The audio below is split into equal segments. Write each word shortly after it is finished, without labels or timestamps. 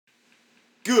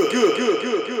Good.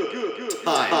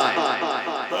 Time.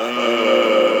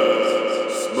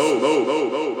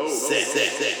 Smoke. Set.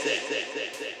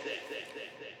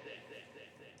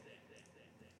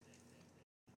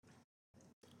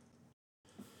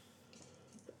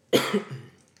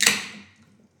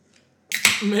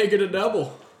 Make it a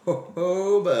double.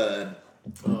 Oh, bud.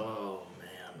 Oh,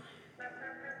 man.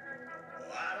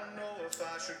 I don't know if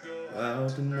I should go Out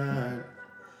tonight,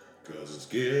 'cause it's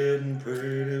getting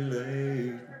pretty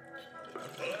late.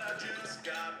 but I just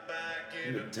got back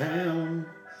In into the town,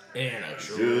 And I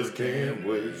sure just can't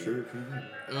wait, sure can.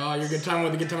 Oh, your good time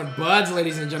with the Good Time with Buds,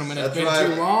 ladies and gentlemen. It's That's been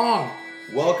right. too long.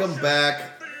 Welcome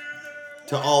back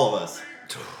to all of us.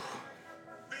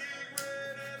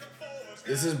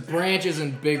 This is Branches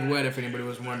and Big Wet, if anybody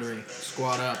was wondering.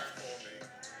 Squad up.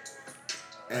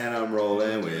 And I'm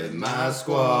rolling with my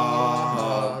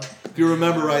squad. If you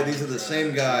remember right, these are the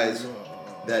same guys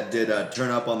that did Turn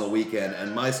Up on the Weekend,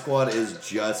 and my squad is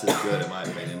just as good, in my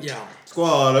opinion. Yeah.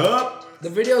 Squad up! The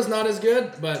video's not as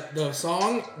good, but the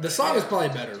song is probably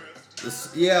better.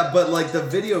 Yeah, but like the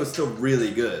video is still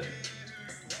really good.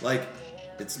 Like,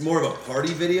 it's more of a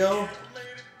party video,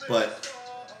 but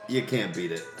you can't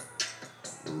beat it.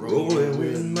 Rolling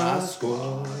with my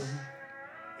squad.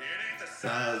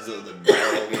 Size of the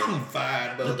dog in the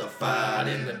fight, but the fight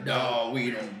in the dog.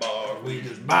 We don't bark, we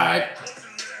just bite.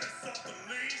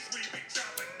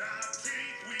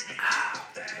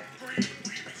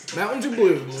 Mountain to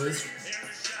Blue, boys.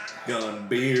 Gun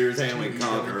beers and we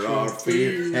conquer our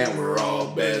fear, and we're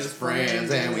all best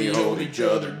friends and we hold each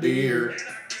other dear.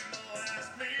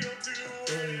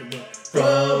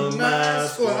 From my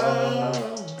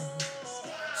squad.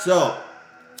 So,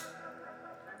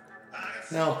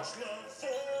 now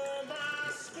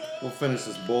we'll finish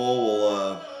this bowl.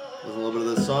 We'll listen a little bit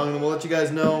of this song, and then we'll let you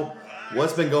guys know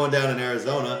what's been going down in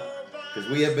Arizona, because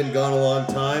we have been gone a long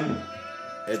time.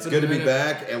 It's good to be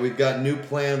back, and we've got new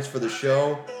plans for the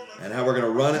show and how we're going to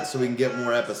run it so we can get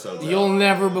more episodes You'll out.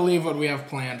 never believe what we have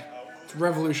planned. It's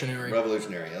revolutionary.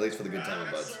 Revolutionary, at least for the Good Time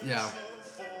of Buds. Yeah.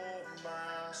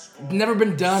 Never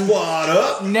been done. Squad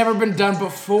up! Never been done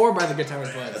before by the Good Time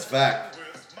with That's Buds. fact.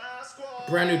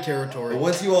 Brand new territory. But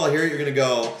once you all hear it, you're going to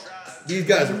go, these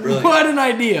guys are brilliant. What an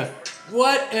idea!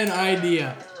 What an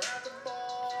idea!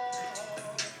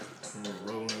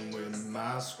 We're rolling with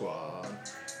my squad.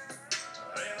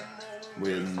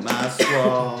 With my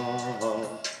squad,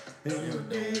 and you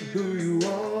know who you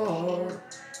are.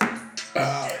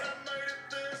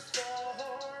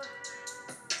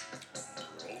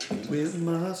 With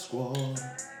my squad.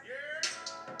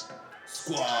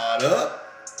 Squad up.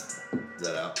 Is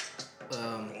that out?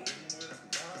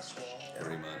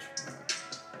 Pretty much.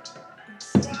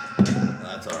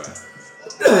 That's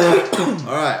alright.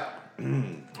 Alright.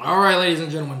 Alright, ladies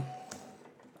and gentlemen.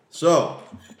 So,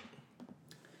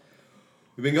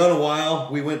 we've been gone a while.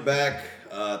 We went back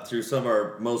through some of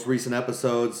our most recent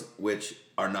episodes, which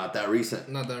are not that recent.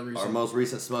 Not that recent. Our most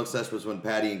recent smoke session was when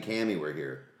Patty and Cammy were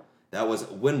here.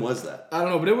 When was that? I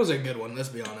don't know, but it was a good one, let's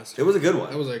be honest. It was a good one.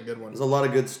 That was a good one. There's a lot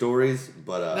of good stories,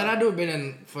 but That had to have been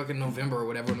in fucking November or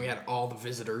whatever when we had all the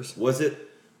visitors. was it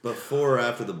before or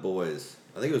after the boys?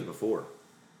 I think it was before.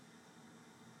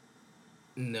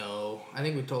 No. I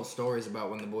think we told stories about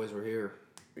when the boys were here.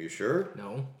 Are you sure?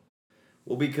 No.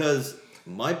 Well, because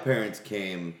my parents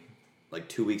came like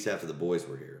 2 weeks after the boys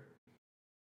were here.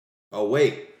 Oh,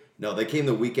 wait. No, they came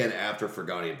the weekend after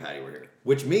Fergani and Patty were here.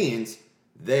 Which means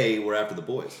they were after the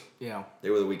boys. Yeah. They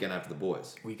were the weekend after the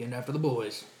boys. Weekend after the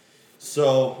boys.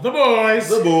 So, The boys!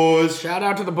 the boys. Shout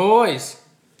out to the boys!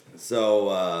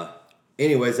 So,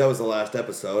 anyways, that was the last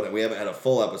episode, and we haven't had a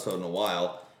full episode in a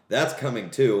while. That's coming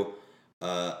too.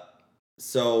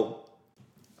 So,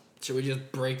 Should we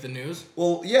just break the news?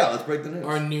 well, yeah, let's break the news.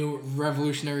 Our new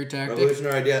revolutionary tactic.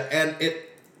 Revolutionary idea, and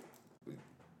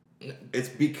it's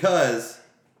because I'm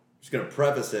just gonna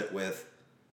preface it with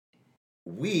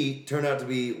we turned out to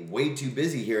be way too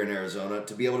busy here in Arizona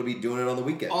to be able to be doing it on the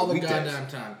weekend. All the weekdays. goddamn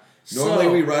time. Normally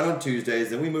So, we write on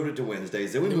Tuesdays, then we moved it to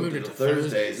Wednesdays, then we moved it to Thursdays.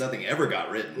 Thursdays. Nothing ever got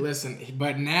written. Listen,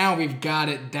 but now we've got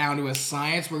it down to a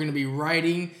science. We're going to be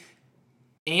writing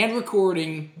and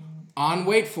recording on,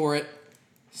 wait for it,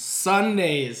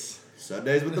 Sundays.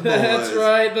 Sundays with the boys. That's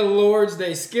right, the Lord's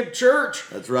Day. Skip church.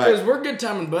 That's right. Because we're good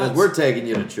time and buds. Because we're taking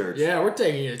you to church. Yeah, we're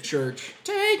taking you to church.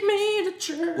 Take me to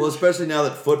church. Well, especially now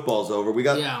that football's over. We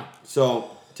got Yeah. So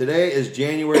today is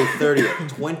January 30th,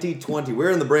 2020.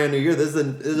 We're in the brand new year. This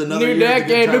is another New year. of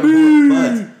the decade, Good Time baby.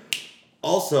 Buds.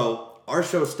 Also, our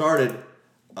show started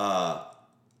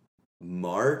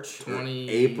March, or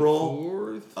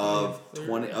April 24th, of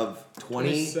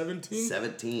 2017.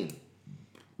 2017.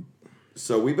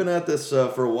 So we've been at this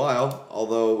for a while,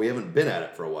 although we haven't been at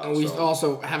it for a while. And we so.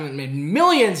 also haven't made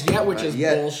millions yet, which is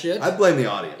Yet. bullshit. I blame the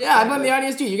audience. Yeah, I blame the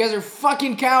audience too. You guys are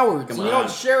fucking cowards. Come You on.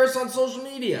 don't share us on social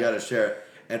media. You gotta share it.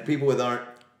 And people with aren't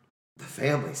the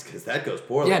families, because that goes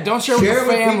poorly. Yeah, don't share with it with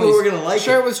families. people who are gonna like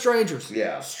share it. it with strangers.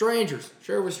 Yeah. Strangers.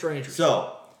 Share it with strangers.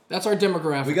 So That's our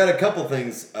demographic. we got a couple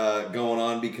things going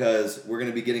on because we're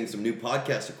gonna be getting some new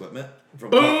podcast equipment from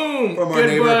Boom! from our Good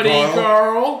neighbor buddy Carl.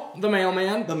 Carl, the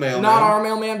mailman. The mailman. Not our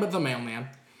mailman, but the mailman.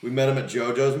 We met him at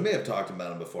JoJo's. We may have talked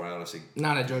about him before. I honestly,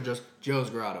 Not at JoJo's. Joe's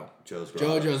Grotto. Joe's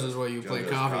Grotto. JoJo's is where you play JoJo's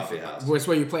coffee. Coffee House. It's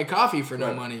where you play coffee for no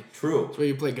Right. money. True, It's where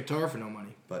you play guitar for no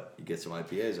money. but you get some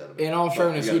IPAs out of it. In all But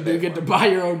fairness, you gotta do pay get for to it. buy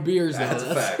your own beers. Though. That's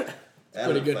a fact. That's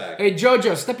Pretty a good. fact. Hey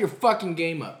JoJo, step your fucking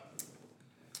game up.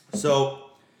 So,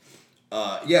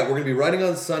 yeah, we're going to be writing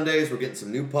on Sundays. We're getting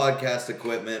some new podcast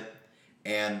equipment.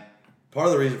 And part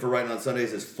of the reason for writing on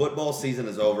Sundays is football season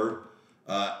is over.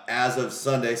 As of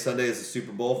Sunday is the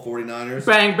Super Bowl, 49ers.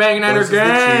 Bang bang Niners versus the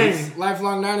gang. Chiefs.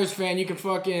 Lifelong Niners fan, you can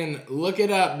fucking look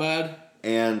it up, bud.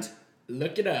 And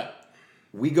Look it up.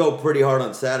 we go pretty hard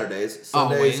on Saturdays.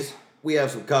 Sundays, Always. we have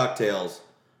some cocktails.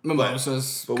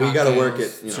 Mimosas. but we gotta work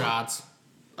cocktails, it, you know. Shots.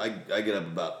 I get up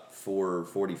about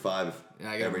 4:45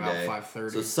 Yeah, I get up every about day.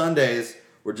 5:30. So Sundays,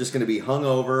 we're just going to be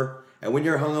hungover. And when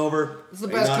you're hungover, It's the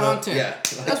you're best not content.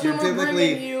 Yeah, That's when we're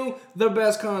bringing you the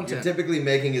best You're content. typically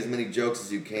making as many jokes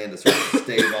as you can to sort of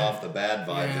stave off the bad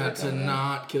vibes. Yeah, that are to coming in.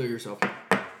 not kill yourself.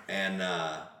 And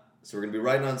so we're going to be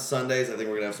writing on Sundays. I think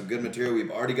we're going to have some good material.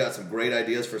 We've already got some great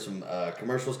ideas for some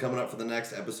commercials coming up for the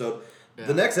next episode. Yeah.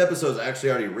 The next episode is actually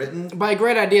already written. By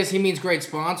great ideas, he means great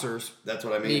sponsors That's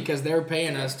what I mean. because they're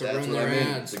paying us to That's run what I their mean.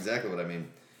 ads. That's exactly what I mean.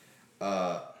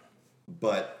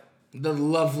 But The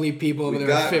lovely people over We've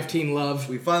there got- at 15 Love.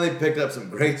 we finally picked up some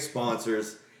great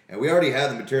sponsors. And we already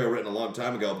had the material written a long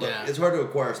time ago. But Yeah. it's hard to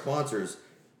acquire sponsors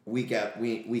week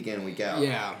in, week out.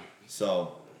 Yeah.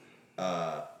 So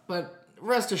But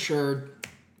rest assured,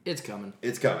 it's coming.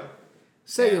 it's coming.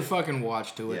 Set your fucking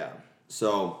watch to it. Yeah.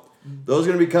 So those are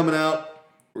going to be coming out.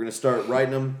 We're going to start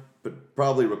writing them, but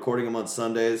probably recording them on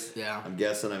Sundays. Yeah. I'm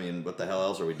guessing. I mean, what the hell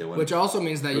else are we doing? Which also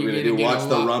means that We're you going get to to do get Watch a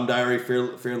the lot. Rum Diary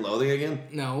Fear and Loathing again?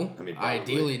 No, I mean, probably.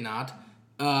 ideally not.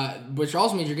 Which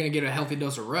also means you're going to get a healthy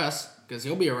dose of Russ because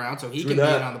he'll be around, so he True can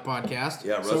that. be on the podcast.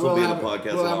 Yeah, Russ so will be on have, the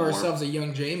podcast We'll a have lot more. ourselves a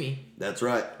young Jamie. That's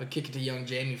right. We'll kick it to young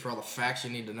Jamie for all the facts you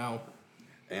need to know.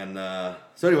 And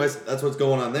so anyways, that's what's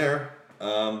going on there.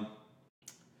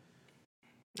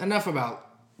 Enough about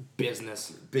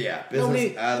business. But yeah,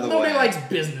 business out of the nobody way. likes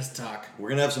business talk. We're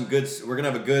gonna have some good. We're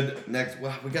gonna have a good next.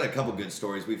 Well, we got a couple good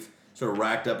stories. We've sort of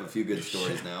racked up a few good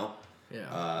stories now. Yeah.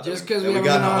 That Just we- because that we we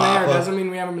haven't got been in the on air hopper. doesn't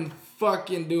mean we haven't been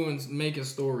fucking making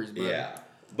stories. But Yeah,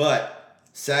 but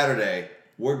Saturday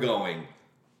we're going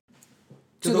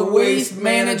to the Waste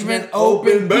Management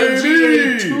Open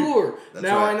PGA Tour. That's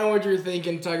Now right. I know what you're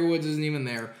thinking. Tiger Woods isn't even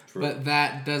there. True. But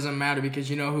that doesn't matter because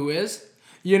you know who is?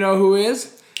 You know who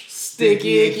is?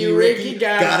 Sticky Icky Ricky.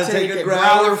 Gotta take a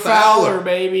growler Fowler,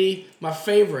 baby. My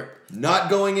favorite. not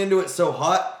going into it so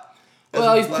hot. as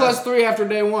Well, he's last- +3 after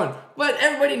day one. But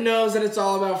everybody knows that it's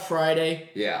all about Friday.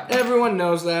 Yeah. Everyone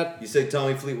knows that. You say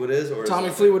Tommy Fleetwood is, or is Tommy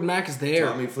it- Fleetwood Mac is there.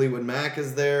 Tommy Fleetwood Mac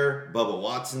is there. Bubba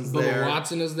Watson's Bubba there.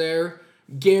 Watson is there.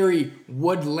 Gary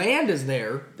Woodland is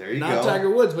there. There you Not go. Tiger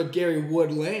Woods, but Gary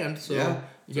Woodland. So Yeah.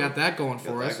 you got that going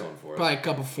for that us. going for us. Probably a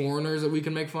couple foreigners that we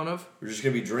can make fun of. We're just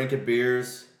gonna be drinking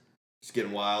beers, just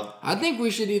getting wild. I think we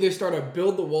should either start a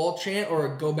build the wall chant or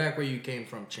a go back where you came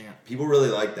from chant. People really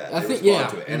like that. I They think- respond yeah.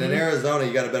 to it. And in Mhm. Arizona,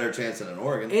 you got a better chance than in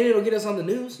Oregon. And it'll get us on the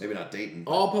news. Maybe not Dayton.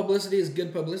 All publicity is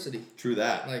good publicity. True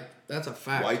that. Like, that's a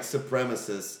fact. White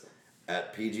supremacists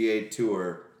at PGA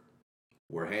Tour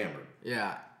were hammered.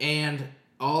 Yeah. And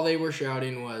all they were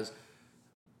shouting was,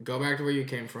 go back to where you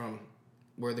came from.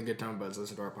 We're the Good Time Buds.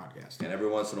 Listen to our podcast. And every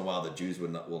once in a while, the Jews will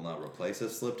not replace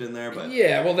us slipped in there, but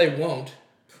Yeah, well, they won't.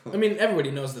 I mean, everybody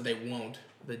knows that they won't.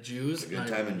 The Jews. good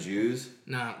time in Jews.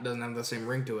 No, it doesn't have the same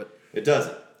ring to it. It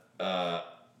doesn't.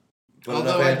 But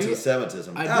Although enough I do-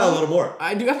 anti-Semitism. I A do- little more.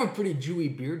 I do have a pretty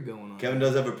Jewy beard going on. Kevin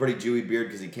does have a pretty Jewy beard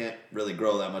because he can't really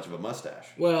grow that much of a mustache.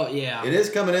 Well, yeah. It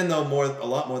is coming in though a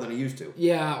lot more than he used to.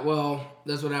 Yeah, well,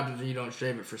 that's what happens when you don't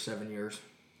shave it for 7 years.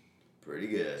 Pretty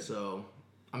good. So,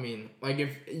 I mean, like,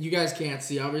 if you guys can't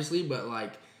see, obviously, but,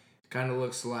 like, kind of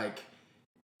looks like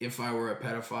if I were a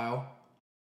pedophile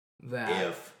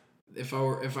that... If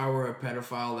I were a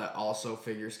pedophile that also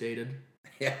figure skated.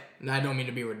 Yeah. And I don't mean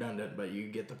to be redundant, but you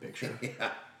get the picture.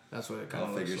 Yeah. That's what it kind All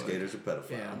of looks figure like. skaters are pedophiles.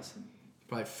 Yeah.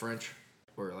 Probably French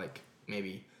or like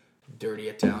maybe dirty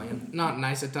Italian. Not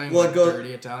nice Italian, Well, but it goes-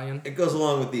 dirty Italian. It goes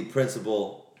along with the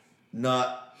principle,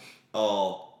 not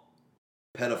all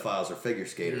pedophiles are figure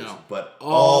skaters, No. but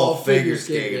All all figure figure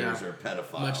skaters skate- are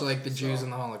pedophiles. Much like the Jews So,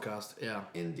 in the Holocaust. Yeah.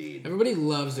 Indeed. Everybody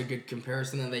loves a good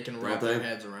comparison that they can wrap they? their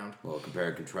heads around. Well, compare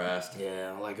and contrast.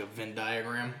 Yeah, like a Venn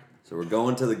diagram. So we're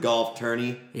going to the golf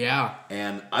tourney, Yeah.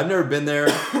 and I've never been there.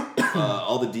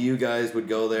 All the DU guys would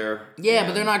go there. Yeah,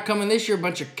 but they're not coming this year,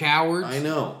 bunch of cowards. I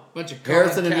know. Bunch of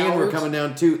Harrison and Ian were cowards. coming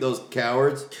down too. Those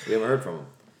cowards. We haven't heard from them.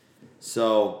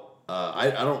 So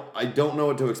I don't know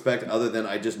what to expect other than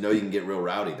I just know you can get real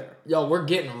rowdy there. Yo, we're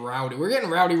getting rowdy. We're getting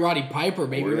Rowdy Roddy Piper,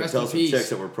 baby. We're gonna Rest tell in some peace. chicks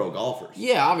that we're pro golfers.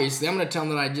 Yeah, obviously. I'm gonna tell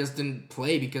them that I just didn't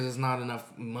play because it's not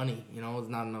enough money. You know, it's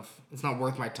not enough. It's not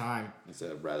worth my time. I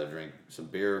said I'd rather drink some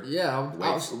beer. Yeah,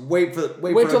 Wait for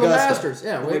wait for till the Augusta. Masters.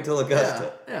 Yeah, wait till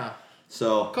Augusta. Yeah.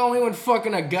 So Call me when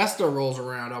fucking Augusta rolls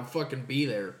around. I'll fucking be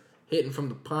there, hitting from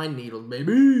the pine needles,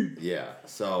 baby. yeah,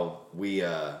 so we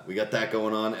got that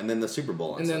going on, and then the Super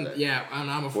Bowl on And then Sunday. and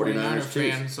I'm a 49ers 49er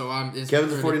fan, Chiefs. so I'm. It's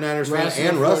Kevin's a pretty- 49ers fan, Russ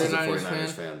and a Russ is a 49ers 49ers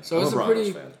fan. So I'm it's a a Broncos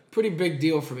fan. pretty big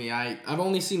deal for me. I've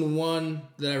only seen one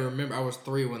that I remember. I was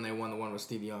 3 when they won. The one with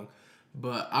Steve Young,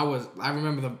 but I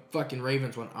remember the fucking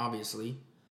Ravens one. Obviously,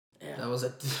 Yeah. that was a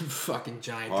fucking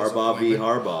giant. Harbaugh v.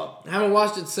 disappointment. Harbaugh. I haven't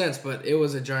watched it since, but it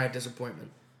was a giant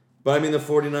disappointment. But I mean, the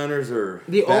 49ers are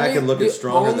The back and looking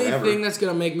stronger only than ever. thing that's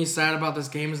gonna make me sad about this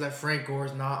game is that Frank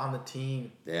Gore's not on the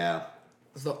team. Yeah.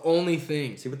 That's the only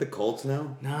thing. Is he with the Colts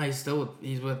now? No, he's still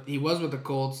he was with the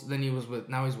Colts. Then he's with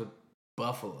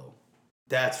Buffalo.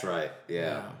 That's right.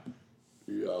 Yeah.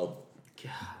 Yeah.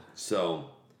 God. So,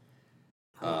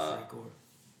 I love Frank Gore.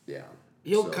 yeah.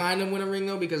 He'll So- kind of win a ring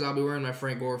though because I'll be wearing my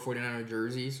Frank Gore 49er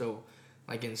jersey. So,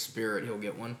 like in spirit, he'll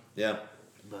get one. Yeah.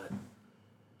 But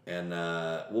And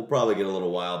we'll probably get a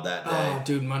little wild that day. oh,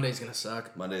 dude, Monday's gonna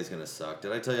suck. Monday's gonna suck.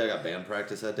 Did I tell you I got band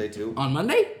practice that day too? On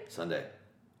Monday? Sunday.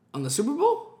 On the Super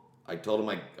Bowl? I told him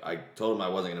I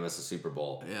wasn't gonna miss the Super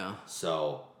Bowl. Yeah.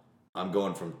 So I'm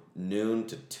going from noon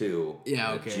to 2. Yeah,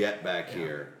 in a okay. jet back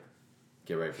here.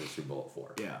 Get ready for the Super Bowl at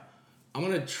 4. Yeah. I'm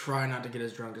gonna try not to get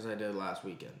as drunk as I did last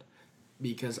weekend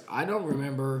because I don't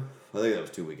remember. I think that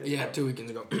was 2 weekends Yeah, ago. 2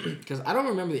 weekends ago. Because I don't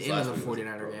remember the end of last the week was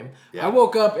 49er game. Yeah. I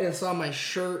woke up and saw my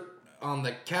shirt on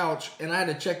the couch, and I had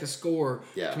to check the score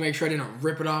Yeah. to make sure I didn't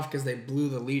rip it off because they blew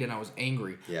the lead, and I was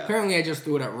angry. Yeah. Apparently, I just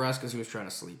threw it at Russ because he was trying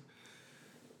to sleep.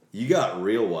 You got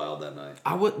real wild that night.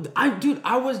 I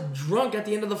was drunk at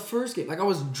the end of the first game. Like, I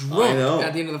was drunk I know.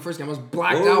 at the end of the first game. I was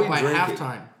blacked What were out we by drinking?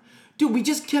 halftime. Dude, we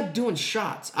just kept doing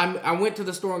shots. I went to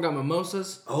the store and got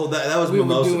mimosas. Oh, that was We were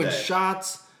Mimosa doing Day.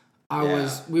 shots.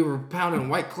 We were pounding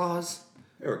White Claws.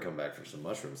 They were coming back for some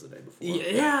mushrooms the day before.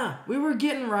 Yeah, we were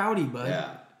getting rowdy, bud.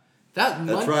 Yeah. That's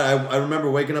That's right. I remember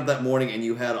waking up that morning and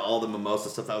you had all the mimosa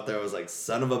stuff out there. I was like,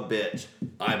 son of a bitch,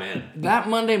 I'm in. That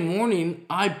Monday morning,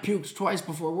 I puked twice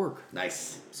before work.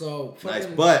 Nice. So Nice.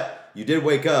 fucking- But you did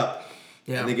wake up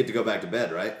yeah, and then get to go back to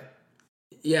bed, right?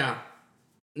 yeah.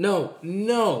 No.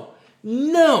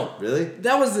 Really?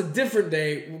 That was a different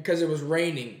day because it was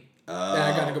raining. And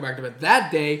I got to Oh. go back to bed.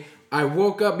 That day, I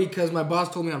woke up because my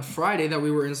boss told me on Friday that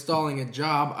we were installing a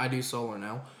job. I do solar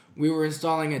now. We were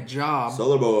installing a job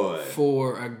Solar Boy.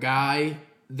 for a guy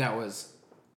that was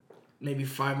maybe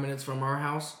 5 minutes from our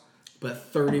house,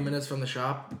 but 30 minutes from the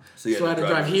shop. So you I had to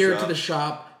drive to the here shop? to the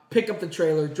shop, pick up the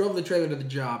trailer, drove the trailer to the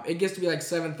job. It gets to be like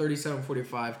 7:30,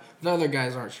 7:45. The other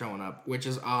guys aren't showing up, which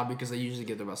is odd because they usually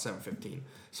get there about 7:15.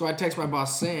 So I text my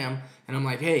boss, Sam, and I'm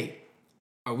like, hey,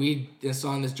 are we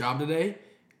installing this job today?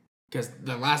 Because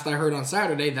the last I heard on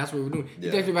Saturday, that's what we were doing. He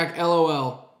Yeah. texted me back,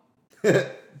 LOL.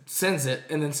 Sends it,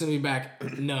 and then sends me back,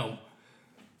 no.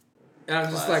 And I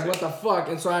was just like, what the fuck?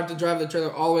 And so I have to drive the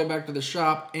trailer all the way back to the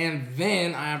shop, and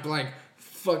then I have to like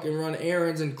fucking run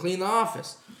errands and clean the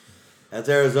office. That's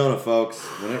Arizona, folks.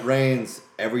 When it rains,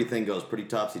 everything goes pretty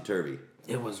topsy-turvy.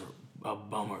 It was a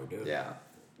bummer, dude. Yeah.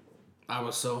 I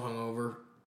was so hungover.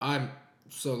 I'm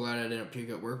so glad I didn't puke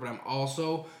at work, but I'm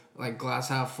also like glass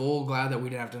half full, glad that we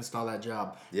didn't have to install that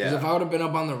job. Because Yeah. if I would have been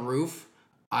up on the roof,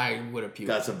 I would have puked.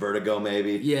 Got some vertigo,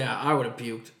 maybe. Yeah, I would have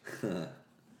puked.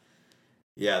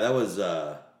 Yeah, that was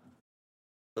a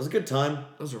good time.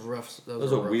 That was a rough. That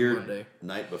was a rough weird Monday.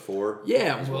 night before.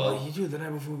 Yeah, as well, you do the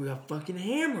night before we got fucking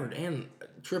hammered and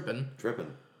tripping.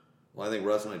 Tripping. Well, I think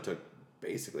Russ and I took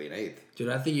basically an eighth. Dude,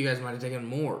 I think you guys might have taken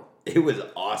more. It was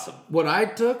awesome. What I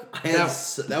took,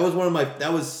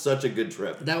 That was such a good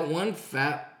trip. that one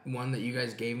fat one that you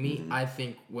guys gave me, I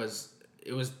think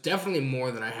it was definitely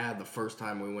more than I had the first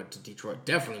time we went to Detroit.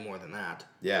 Definitely more than that.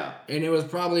 Yeah. And it was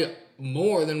probably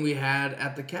more than we had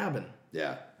at the cabin.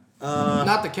 Yeah.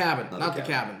 Not the cabin. not Not the the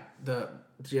cabin.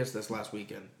 Just this last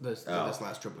weekend. This Oh.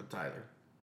 last trip with Tyler.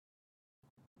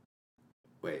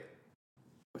 Wait.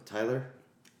 With Tyler?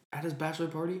 At his bachelor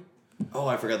party? Oh,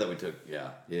 I forgot that we took. Yeah.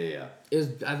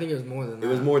 I think it was more than that. It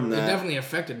was more than that. It definitely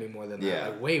affected me more than that. Yeah.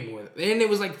 Like, way more. And it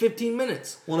was like 15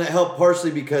 minutes. Well, and it helped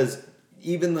partially because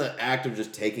even the act of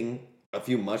just taking a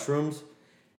few mushrooms,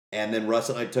 and then Russ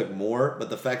and I took more, but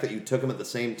the fact that you took them at the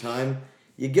same time,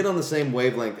 you get on the same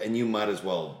wavelength, and you might as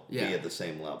well be at the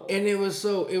same level. And it was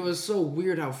so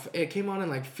weird how it came on in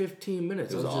like 15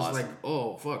 minutes. It was just awesome. like,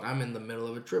 oh fuck, I'm in the middle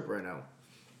of a trip right now.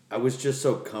 I was just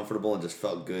so comfortable and just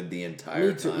felt good the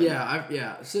entire Me too. time.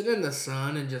 Yeah, sitting in the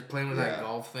sun and just playing with that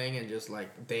golf thing and just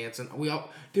like dancing. We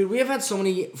have had so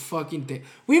many fucking things.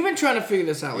 We've been trying to figure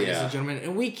this out, ladies and gentlemen,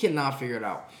 and we cannot figure it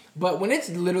out. But when it's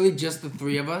literally just the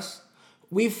three of us,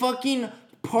 we fucking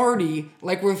party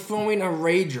like we're throwing a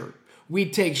rager. We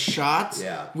take shots.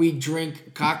 Yeah. We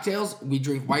drink cocktails. We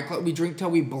drink White Claw. We drink till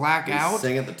we black out. We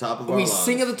sing at the top of our lungs. We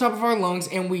sing at the top of our lungs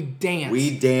and we dance.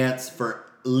 We dance for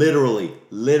literally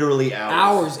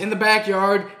hours. In the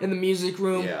backyard, in the music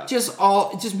room. Yeah.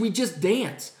 We just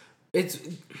dance.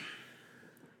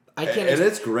 I can't. And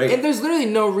it's great. And there's literally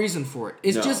no reason for it.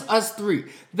 It's just us three.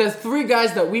 The three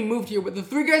guys that we moved here with, the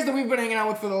three guys that we've been hanging out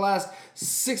with for the last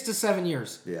 6 to 7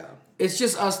 years. Yeah. It's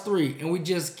just us three, and we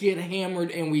just get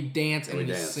hammered and we dance and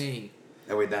we sing.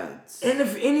 And we dance. And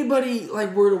if anybody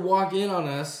like were to walk in on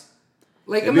us,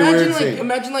 like It'd be a weird scene.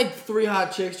 imagine like three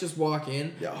hot chicks just walk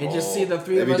in and just see the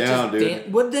three they'd of be us down, just dude. dance.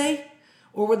 Would they?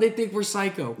 Or would they think we're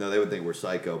psycho? No, they would think we're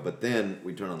psycho, but then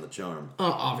we turn on the charm.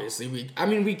 Obviously, we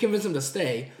convince them to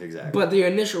stay. Exactly. But the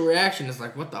initial reaction is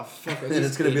like, what the fuck are these? And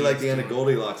it's going to be like the end of doing?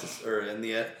 Goldilocks, or in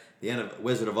the end of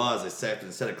Wizard of Oz,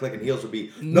 instead of clicking heels, would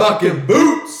be knocking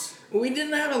boots. We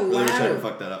didn't have a Really wish I ladder. hadn't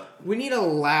fucked that up. We need a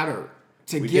ladder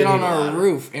to We get did on need a our ladder.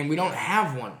 roof, and we don't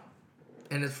have one.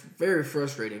 And it's very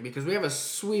frustrating because we have a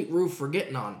sweet roof for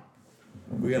getting on.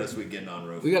 We got a sweet getting on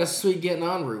roof. We got a sweet getting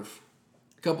on roof.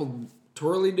 A couple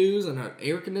twirly doos and an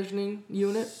air conditioning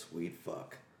unit. Sweet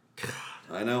fuck.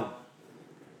 I know.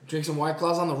 Drink some White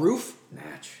Claws on the roof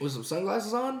Natch. with some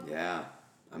sunglasses on. Yeah,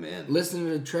 I'm in. Listening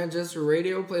to Transistor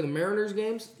Radio, play the Mariners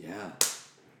games. Yeah.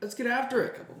 Let's get after A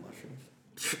it. couple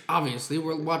mushrooms. Obviously,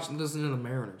 we're listening to the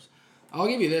Mariners. I'll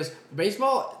give you this.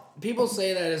 Baseball, people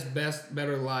say that it's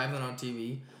better live than on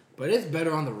TV, but it's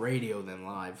better on the radio than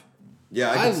live.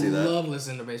 Yeah, I can see that. I love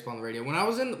listening to baseball on the radio.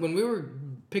 When we were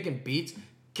picking beats,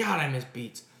 God, I miss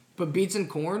beats. But beats and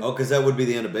corn. Oh, because that would be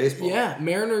the end of baseball. Yeah,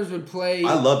 Mariners would play.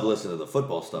 I love listening to the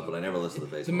football stuff, but I never listen to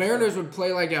the baseball The Mariners stuff. would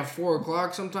play like at 4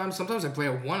 o'clock sometimes. Sometimes I play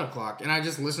at 1 o'clock. And I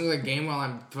just listen to the game while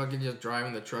I'm fucking just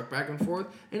driving the truck back and forth.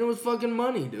 And it was fucking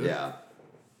money, dude. Yeah.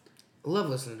 I love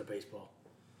listening to baseball.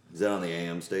 Is that on the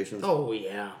AM stations? Oh,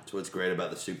 yeah. That's what's great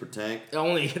about the Super Tank.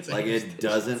 Only it's Like, it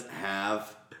doesn't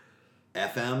have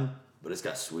FM, but it's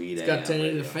got sweet It's AM got 1080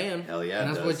 radio. to fan. Hell yeah,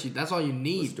 And it that's does. that's all you Listened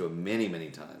need. to it many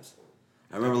times.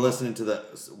 I remember listening to the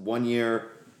 1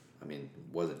 year, I mean,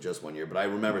 it wasn't just 1 year, but I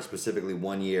remember specifically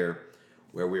 1 year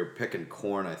where we were picking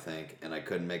corn, I think, and I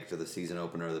couldn't make it to the season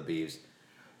opener of the Beavs.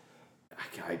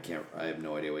 I have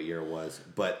no idea what year it was.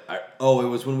 But, it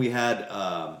was when we had,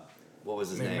 what was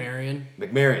his name? God,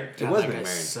 McMarion. It was that guy McMarion.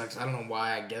 sucks. I don't know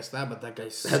why I guessed that, but that guy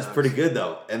sucks. That's pretty good,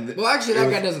 though. And Well, actually,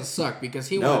 that guy doesn't suck because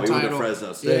he won a went title. to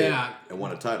Fresno State Yeah. and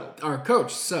won a title. Our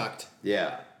coach sucked.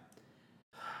 Yeah.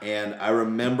 And I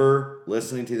remember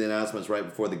listening to the announcements right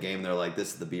before the game. They're like,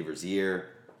 this is the Beavers' year.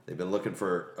 They've been looking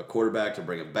for a quarterback to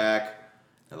bring it back.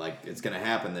 And, like, it's going to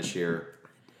happen this year.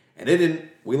 And it didn't.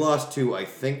 We lost to, I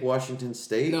think, Washington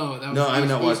State. No, that was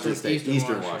not Washington Eastern- State. Eastern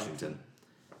Eastern Washington.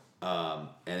 Washington.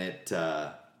 And it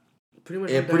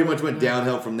Pretty much went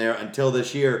downhill from there until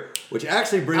this year, which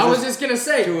actually brings I was us just gonna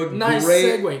say, to a nice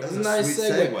great- segue. that's a Nice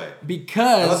sweet segue. segue.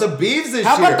 Because How about the Beavs this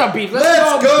How year? about the Beavs?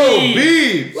 Let's go,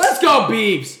 Beavs! Let's go,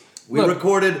 Beavs! We Look,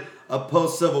 recorded a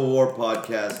post-Civil War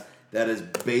podcast that is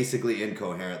basically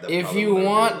incoherent. That if probably you will never be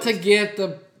want to released. get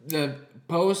the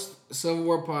post Civil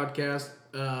War podcast,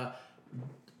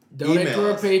 donate Email to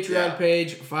our us, Patreon yeah.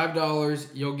 page. $5,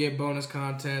 you'll get bonus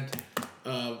content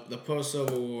of the post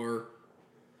Civil War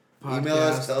podcast. Email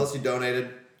us, tell us you donated,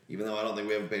 even though I don't think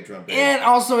we have a Patreon page. And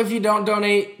also, if you don't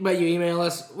donate, but you email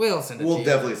us, we'll send it to you. We'll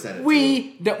definitely send it to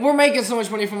you. We're making so much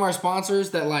money from our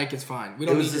sponsors that, like, it's fine. We It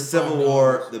don't was need the your Civil $5.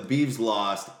 War. The Beavs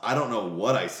lost. I don't know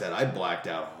what I said. I blacked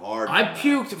out hard. I from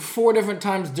that. puked 4 different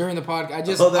times during the podcast.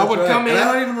 Oh, that's I would right. come in. And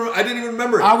I didn't even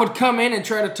remember it. I would come in and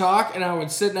try to talk, and I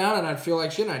would sit down, and I'd feel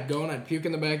like shit, and I'd go and I'd puke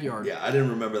in the backyard. Yeah, I didn't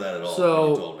remember that at all. So- when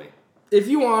you told me. If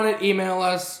you want it, email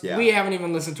us. Yeah. We haven't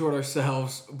even listened to it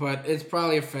ourselves, but it's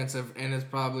probably offensive, and it's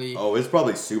probably... Oh, it's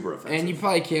probably super offensive. And you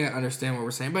probably can't understand what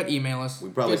we're saying, but email us. We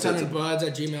probably said some buds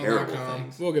at terrible gmail.com.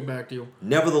 things. We'll get back to you.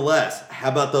 Nevertheless, how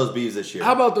about those Beavs this year?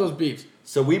 How about those Beavs?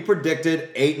 So we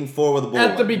predicted 8-4 with a bowl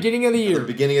At the win. beginning of the year. At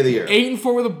the beginning of the year.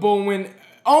 8-4 with a bowl win.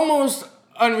 Almost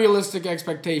unrealistic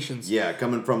expectations. Yeah,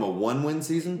 coming from a 1-win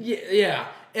season. Yeah.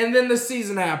 And then the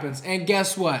season happens. And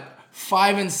guess what?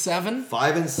 5-7?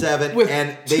 5-7. With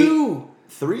and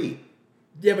three.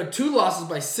 Yeah, but 2 losses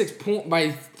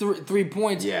by 3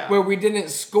 points. Yeah. Where we didn't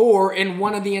score in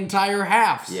one of the entire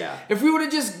halves. Yeah. If we would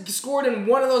have just scored in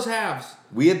one of those halves.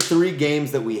 We had 3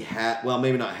 games that we had. Well,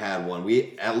 maybe not had one.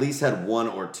 We at least had 1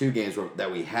 or 2 games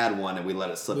that we had one and we let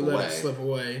it slip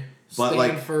away. But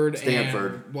Stanford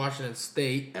Stanford and Washington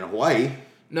State. and Hawaii.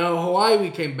 No, Hawaii we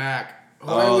came back.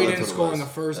 Hawaii we that's didn't what it score was. in the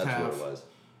first That's half. what it was.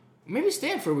 Maybe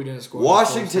Stanford we didn't score.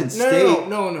 Washington in the first State.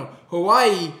 No.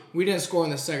 Hawaii we didn't score in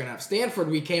the second half. Stanford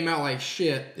we came out like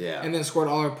shit. Yeah. And then scored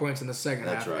all our points in the second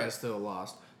That's half right. and still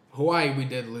lost. Hawaii we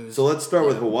did lose. So let's start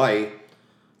with Hawaii.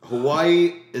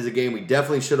 Hawaii is a game we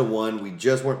definitely should have won. We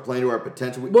just weren't playing to our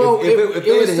potential. Well, if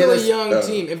it was had still hit a young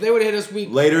team. If they would have hit us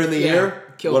later in the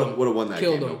year, killed them. would have won that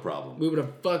Killed game, them. no problem. We would have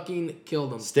fucking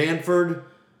killed them. Stanford,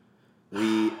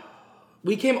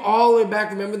 We came all the way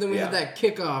back. Remember, then we had Yeah. that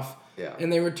kickoff. Yeah.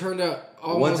 And they returned a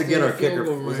almost once again, in our the field kicker,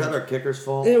 goal was range. that our kicker's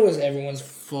fault? It was everyone's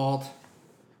fault.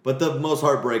 But the most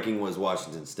heartbreaking was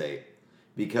Washington State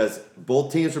because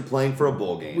both teams were playing for a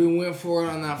bowl game. We went for it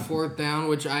on that 4th down,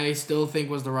 which I still think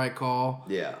was the right call.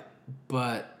 Yeah.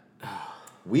 But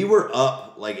We were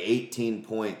up like 18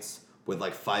 points with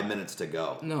like 5 minutes to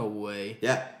go. no way.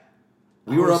 Yeah.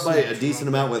 We I were was up by so a decent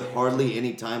drunk amount that with day. hardly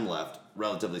any time left,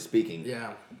 relatively speaking.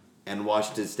 Yeah. And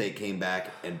Washington State came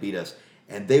back and beat us.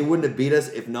 And they wouldn't have beat us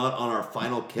if not on our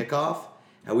final kickoff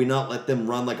had we not let them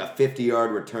run like a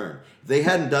 50-yard return. If they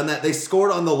hadn't done that, they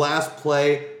scored on the last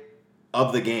play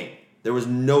of the game. There was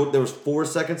 4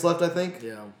 seconds left, I think.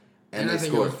 Yeah. And I they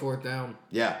think scored. it was 4th down.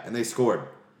 Yeah, and they scored.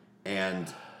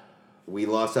 And we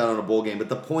lost out on a bowl game. But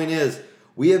the point is,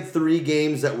 we had 3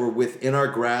 games that were within our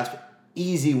grasp.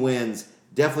 Easy wins.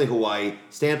 Definitely Hawaii.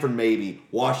 Stanford maybe.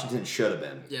 Washington should have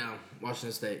been. Yeah.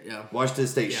 Washington State, yeah. Washington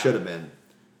State Yeah. should have been.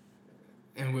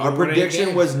 And we Our were winning prediction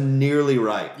games. was nearly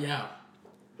right. Yeah.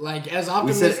 Like, as We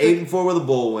optimistic... said 8-4 with a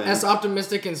bowl win. As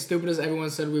optimistic and stupid as everyone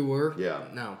said we were. Yeah.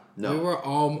 No.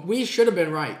 No. We should have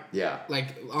been right. Yeah.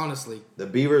 Like, honestly. The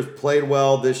Beavers played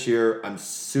well this year. I'm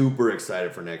super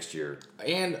excited for next year.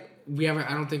 And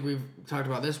I don't think we've talked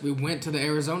about this. We went to the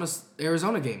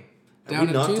Arizona game. Have Down we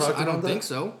in not Tucson. talked I about don't that? think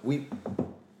so. We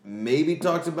maybe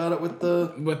talked about it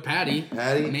with Patty.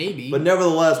 Maybe. But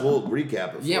nevertheless, we'll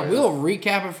recap it for Yeah, you. we'll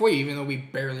recap it for you, even though we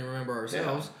barely remember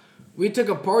ourselves. Yeah. We took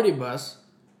a party bus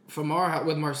from our house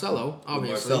with Marcelo,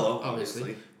 obviously.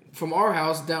 Obviously. From our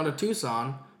house down to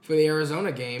Tucson for the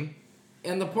Arizona game.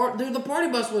 And the party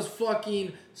bus was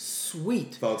fucking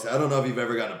sweet. Folks, I don't know if you've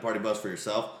ever gotten a party bus for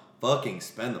yourself. Fucking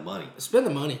spend the money. Spend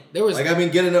the money. There was Get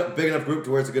a big enough group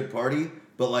to where it's a good party,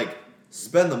 but like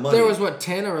spend the money. There was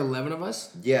 10 or 11 of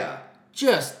us Yeah.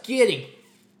 just getting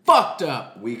fucked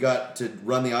up. We got to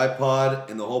run the iPod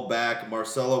in the whole back.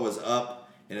 Marcelo was up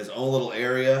in his own little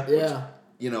area. Yeah.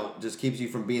 Which, just keeps you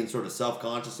from being sort of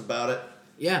self-conscious about it.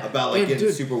 Yeah. About like And, getting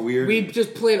dude, super weird. We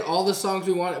just played all the songs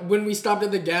we wanted. When we stopped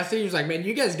at the gas station, he was like, man,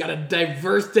 you guys got a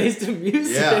diverse taste in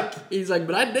music. Yeah. He's like,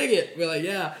 but I dig it. We're like,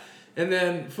 yeah. And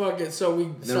then, fuck it. So we...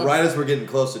 And then right as we're getting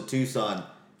close to Tucson,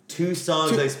 2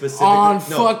 songs I specifically... On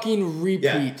fucking repeat.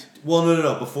 Yeah. Well,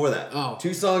 no. Before that. Oh.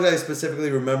 2 songs I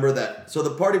specifically remember that... So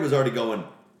the party was already going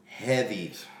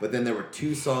heavy, but then there were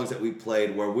 2 songs that we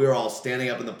played where we were all standing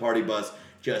up in the party bus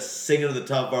just singing to the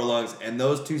top of our lungs. And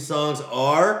those 2 songs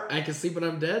are... I Can Sleep When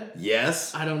I'm Dead?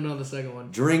 Yes. I don't know the second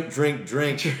one. Drink, Drink,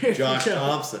 Drink. Josh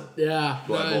Thompson. Yeah.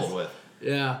 Who I nice. bowled with.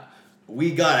 Yeah.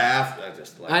 We got after...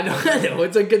 I know.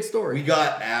 It's a good story. We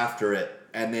got after it.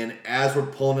 And then as we're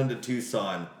pulling into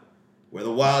Tucson, where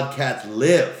the Wildcats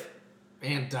live...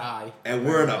 And die. And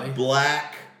we're in a apparently.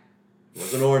 black,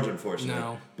 wasn't orange unfortunately,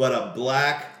 No. but a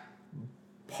black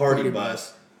party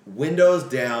bus, windows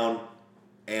down,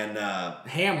 and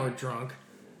Hammered drunk.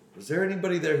 was there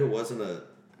anybody there who wasn't a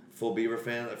full Beaver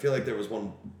fan? I feel like there was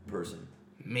one person.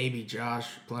 Maybe Josh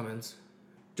Clemens.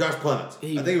 Josh Clemens.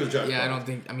 I think it was Josh Yeah, Clemens. I don't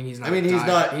think. I mean, he's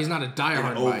not. He's not a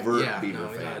diehard. an overt by, Beaver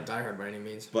he's fan. not a diehard by any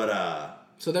means. But,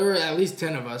 So there were at least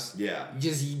 10 of us. yeah.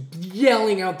 Just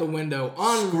yelling out the window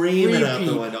on Screaming repeat, out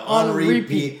the window. On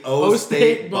repeat. O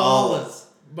State Ballas.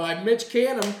 by Mitch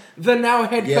Canham, the now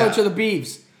head Yeah. coach of the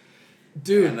Beavs.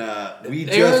 Dude, And we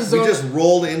Arizona- just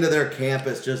rolled into their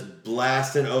campus, just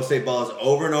blasting O State Ballas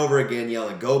over and over again,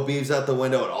 yelling "Go Beavs" out the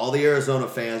window, and all the Arizona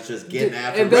fans just getting Dude,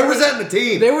 after and they representing the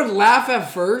team. they would laugh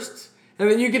at first, and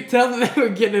then you could tell that they were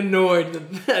getting annoyed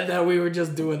that we were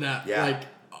just doing that, Yeah. like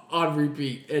on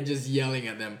repeat and just yelling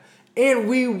at them. And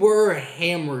we were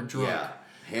hammered drunk. Yeah,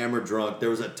 hammer drunk. There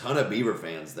was a ton of Beaver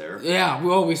fans there. Yeah,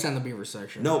 we always send the Beaver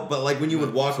section. No, but like when you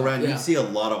would walk around, yeah. you'd see a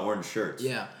lot of orange shirts.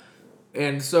 Yeah.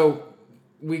 And so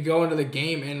we go into the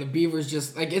game, and the Beavers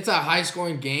just, like, it's a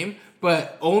high-scoring game,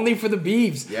 but only for the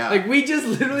Beavs. Yeah. Like, we just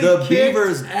literally The kicked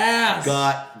Beavers ass.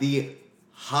 got the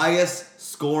highest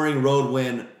scoring road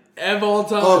win. Of all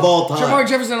time. Jamar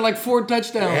Jefferson had like 4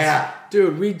 touchdowns. Yeah.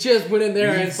 Dude, we just went in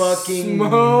there We and fucking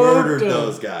smoked murdered them.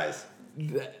 those guys.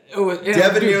 And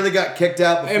Devin nearly got kicked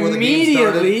out before the game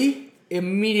started.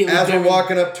 Immediately. As Devin, we're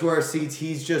walking up to our seats,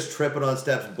 he's just tripping on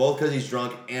steps, both because he's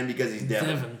drunk and because he's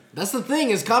Devin. That's the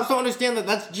thing, is cops don't understand that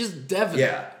that's just Devin.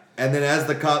 Yeah. And then as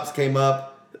the cops came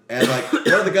up, and like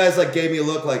one of the guys like gave me a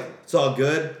look like it's all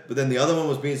good, but then the other one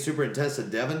was being super intense to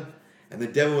Devin, and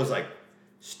then Devin was like,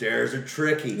 stairs are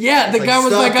tricky. Yeah, It's the guy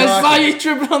was "Stop like, I saw talking. you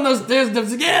tripping on those stairs.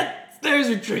 Dev's like, yeah, stairs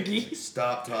are tricky.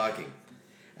 Stop talking.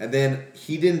 And then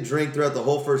he didn't drink throughout the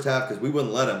whole first half because we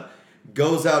wouldn't let him.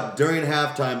 Goes out during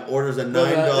halftime, orders a $9.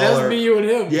 That's me, you, and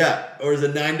him. Yeah, orders a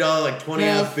 $9 like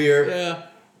 20-ounce beer. Yeah.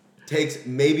 Takes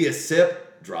maybe a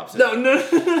sip, drops it. No.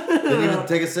 Didn't even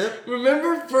take a sip.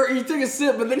 Remember, he took a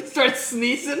sip, but then he started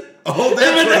sneezing. Oh, And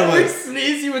that's what whenever it he was.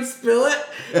 sneezed, he would spill it.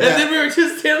 And then we were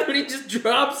just standing there, and he just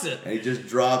drops it. And he just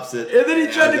drops it. And then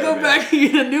he tried to go back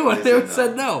and get a new one. They They said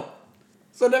said no.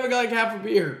 So I never got like half a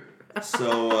beer.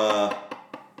 So,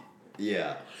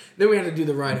 yeah. Then we had to do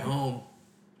the ride home.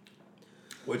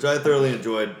 Which I thoroughly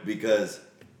enjoyed because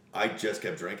I just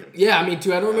kept drinking. Yeah, me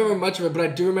too. I don't remember much of it, but I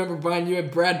do remember buying you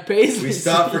at Brad Paisley. We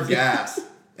stopped for gas,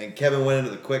 and Kevin went into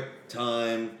the Quick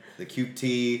Time, the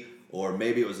QT, or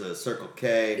maybe it was a Circle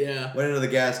K. Yeah. Went into the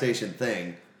gas station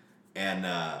thing, and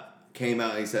came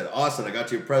out and he said, Austin, I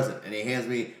got you a present. And he hands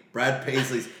me Brad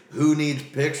Paisley's Who Needs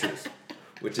Pictures,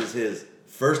 which is his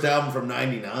first album from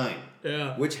 '99.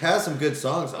 Yeah. Which has some good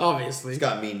songs on it. Obviously. It's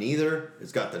got Me Neither.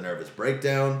 It's got The Nervous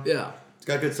Breakdown. Yeah. It's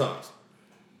got good songs.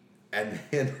 And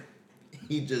then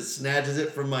he just snatches it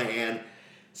from my hand,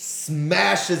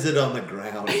 smashes it on the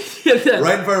ground.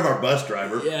 Right in front of our bus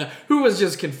driver. Yeah, who was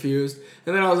just confused.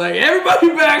 And then I was like, everybody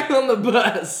back on the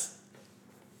bus.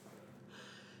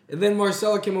 And then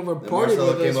Marcella came over and Then partied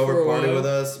Marcella with came us over, for a partied while. with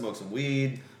us, smoked some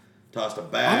weed, tossed a I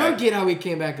bag. don't get how we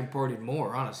came back and partied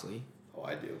more, honestly. Oh,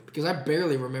 I do. Because I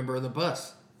barely remember the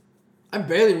bus. I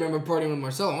barely remember partying with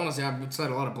Marcella. Honestly, I've said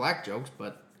a lot of black jokes,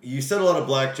 but... You said a lot of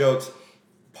black jokes.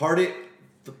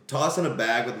 Tossing a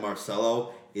bag with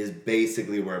Marcelo is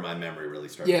basically where my memory really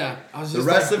started. Yeah, I was The just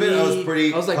rest like, of it, I was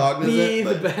pretty cognizant. be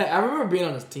the but bag. I remember being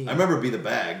on his team. I remember Be the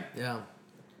Bag. Yeah.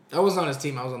 I wasn't on his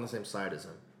team. I was on the same side as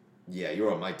him. Yeah, you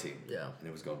were on my team. Yeah. And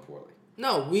it was going poorly.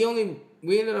 No, we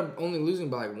ended up only losing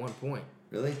by like 1 point.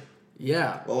 Really?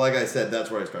 Yeah. Well, like I said,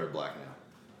 that's where I started blacking out.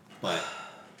 But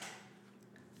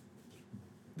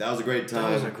that was a great time.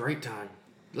 That was a great time.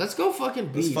 Let's go fucking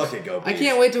Beavs. Let's fucking go I Beavs.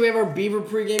 can't wait till we have our Beaver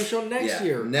pregame show next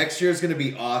year. Next year's going to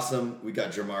be awesome. We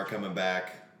got Jamar coming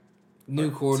back.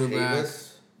 New quarterback.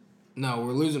 Tavis. No,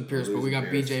 we're losing Pierce, but we losing got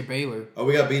Pierce. BJ Baylor. Oh,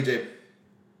 we got BJ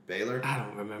Baylor? I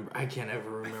don't remember. I can't ever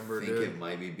remember, I think dude. it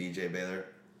might be BJ Baylor.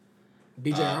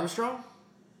 BJ Armstrong?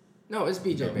 No, it's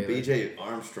BJ No, Baylor. BJ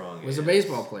Armstrong was a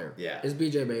baseball player. Yeah. It's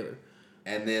BJ Baylor.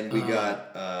 And then we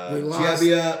got we lost.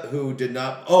 Giabia, who did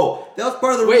not... Oh, that was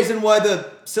part of the Wait. reason why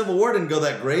the Civil War didn't go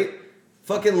that great.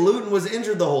 Fucking Luton was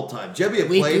injured the whole time. Jebbia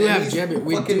We played. do and have he's Jebbia.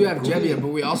 We fucking do have great. Jebbia, but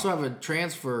we also have a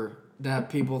transfer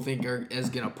that people think is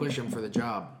going to push him for the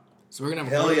job. So we're going to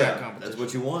have a Hell quarterback yeah. competition. That's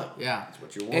what you want. Yeah. That's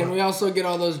what you want. And we also get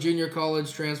all those junior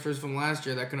college transfers from last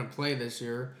year that couldn't play this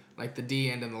year, like the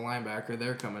D end and the linebacker.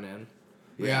 They're coming in.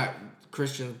 We Yeah. got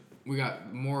Christian. We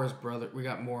got Morris brother. We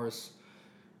got Morris.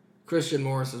 Christian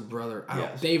Morris's brother.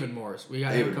 Yes. David Morris. We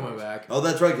got him coming back Oh,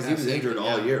 that's right, because he Yeah, was safety, injured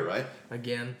all yeah. year, right?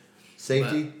 again.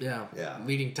 Safety? But, yeah. Yeah.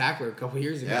 Leading tackler a couple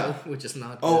years ago, Yeah. which is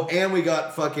not. Oh, good. and we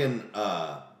got fucking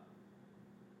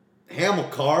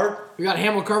Hamilcar. We got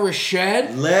Hamilcar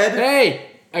Rashed. Led. Hey,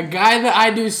 a guy that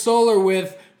I do solar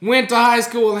with went to high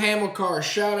school with Hamilcar.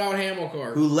 Shout out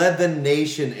Hamilcar. Who led the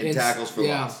nation in It's- tackles for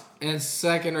loss. and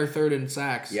second or third in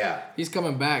sacks. Yeah. He's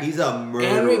coming back. He's a murderer.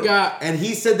 And we got And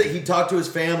he said that he talked to his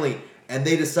family, and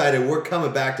they decided we're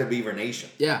coming back to Beaver Nation.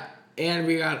 and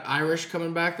we got Irish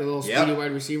coming back, the little Yep. speedy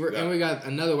wide receiver, Yep. and we got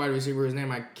another wide receiver whose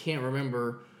name I can't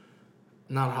remember.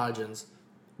 Not Hodgins,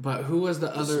 but who was the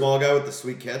The other small guy with the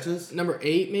sweet catches? number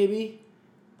 8 maybe?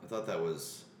 I thought that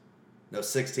was... No,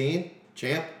 16?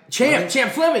 Champ?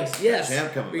 Champ Flemings. Yes.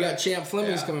 Champ coming we back. got Champ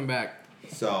Flemings Yeah. coming back.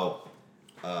 So,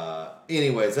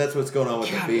 anyways, that's what's going on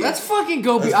with God, the Beavs. let's fucking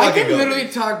go. Let's I fucking can go, literally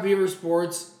Beavs. talk Beaver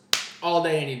sports all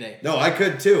day, any day. No, I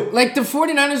could too. Like, the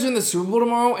 49ers are in the Super Bowl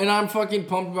tomorrow, and I'm fucking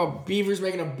pumped about Beavers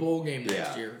making a bowl game next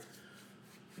Yeah. year.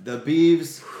 The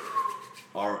Beavs,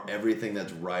 are everything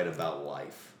that's right about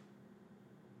life.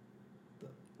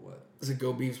 What? It's a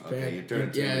Go Beefs pen. Okay, you turn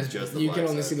it to yeah, it's just the you black can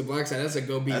only side. see the black side. That's a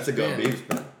Go Beefs That's a Go pen. Beefs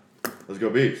pen. Let's go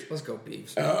Beefs. Let's go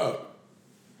Beefs.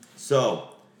 So,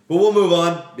 but we'll move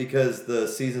on because the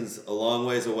season's a long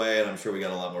ways away, and I'm sure we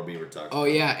got a lot more Beaver talk. Oh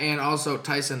yeah, and also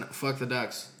Tyson, fuck the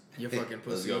Ducks. You fucking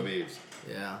pussy. Let's go Beavs.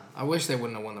 Yeah, I wish they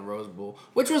wouldn't have won the Rose Bowl,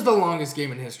 which was the longest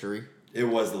game in history. It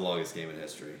was the longest game in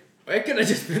history. It could have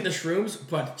just been the shrooms,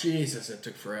 but Jesus, it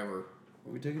took forever.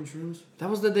 Are we taking shrooms? That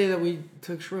was the day that we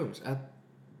took shrooms at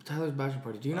Tyler's bachelor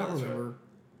party. Do you not that's remember?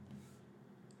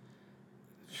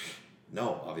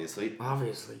 No, obviously.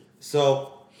 Obviously.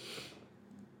 So,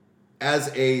 as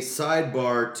a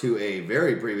sidebar to a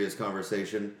very previous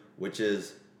conversation, which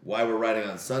is why we're writing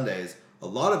on Sundays, a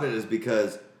lot of it is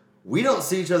because we don't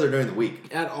see each other during the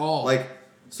week. At all. Like,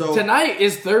 so... Tonight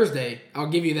is Thursday. I'll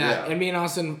give you that. Yeah. And me and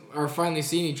Austin are finally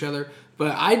seeing each other.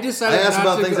 But I decided I asked not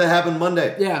about to things go- that happened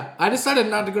Monday. Yeah, I decided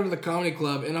not to go to the comedy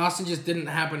club, and Austin just didn't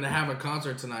happen to have a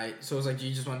concert tonight. So it was like,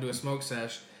 you just want to do a smoke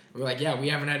sesh? We're like, yeah, we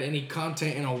haven't had any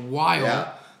content in a while.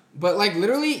 Yeah. But like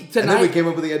literally tonight. And then we came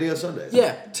up with the idea of Sundays.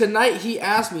 Yeah, tonight he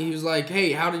asked me, he was like,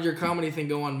 hey, how did your comedy thing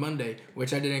go on Monday?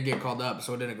 Which I didn't get called up,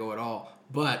 so it didn't go at all.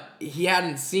 But he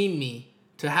hadn't seen me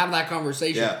to have that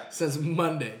conversation since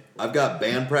Monday. I've got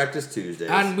band practice Tuesdays.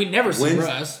 And we never see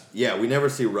Russ. Yeah, we never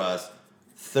see Russ.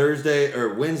 Thursday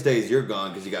or Wednesdays you're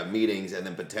gone because you got meetings and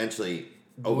then potentially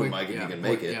open mic if you can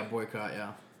make it. Yeah, boycott,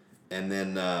 yeah. And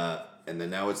then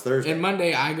now it's Thursday. And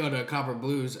Monday I go to Copper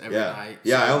Blues every night.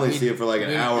 Yeah, so I only see it for like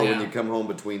an hour when yeah. you come home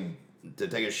to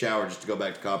take a shower just to go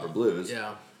back to Copper Blues.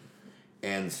 Yeah.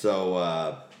 And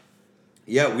so,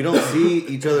 we don't see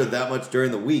each other that much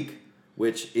during the week,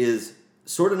 which is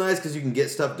sort of nice because you can get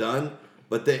stuff done.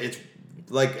 But it's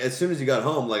like as soon as you got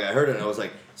home, like I heard it and I was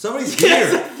like, somebody's here.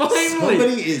 Yes, finally.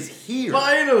 Somebody is here.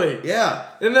 Finally. Yeah.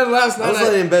 And then last I was night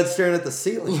laying in bed staring at the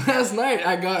ceiling. Last night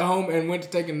I got home and went to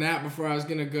take a nap before I was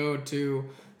gonna go to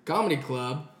comedy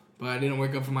club, but I didn't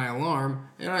wake up for my alarm,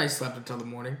 and I slept until the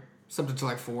morning. Slept until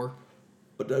like 4,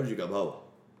 What time did you come home?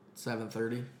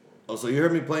 7:30. Oh, so you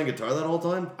heard me playing guitar that whole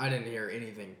time? I didn't hear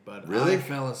anything, but Really? I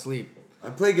fell asleep. I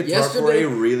played guitar for a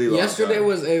really long time. Yesterday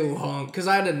was a long, because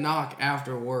I had to knock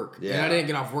after work, and Yeah. I didn't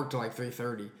get off work till like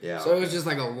 3:30. Yeah, So it was okay. just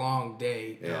like a long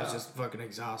day. And I was Yeah. just fucking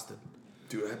exhausted.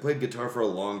 Dude, I played guitar for a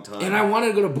long time. And I wanted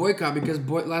to go to Boycott because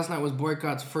last night was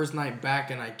Boycott's first night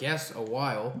back in, I guess, a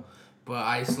while. But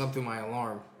I slept through my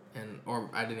alarm, or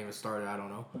I didn't even start it. I don't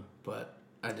know, but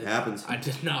I did. Happens. I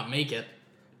did not make it.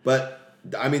 But,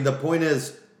 I mean, the point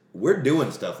is, we're doing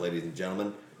stuff, ladies and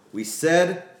gentlemen. We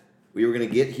said we were going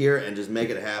to get here and just make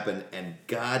it happen, and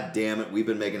god damn it, we've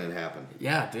been making it happen.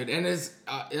 Yeah, dude, and it's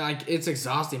it's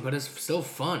exhausting, but it's still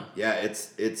fun. Yeah, it's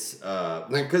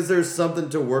because there's something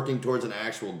to working towards an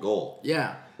actual goal.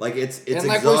 Yeah. Like, it's And,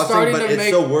 like, we're exhausting, starting but to it's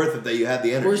make- so worth it that you have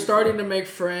the energy. We're starting to make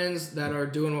friends that are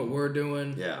doing what we're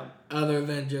doing. Yeah. Other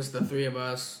than just the three of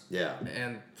us. Yeah.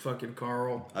 And fucking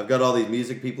Carl. I've got all these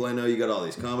music people I know. You got all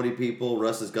these comedy people.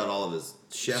 Russ has got all of his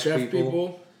chef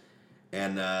people.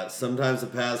 And sometimes the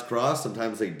paths cross,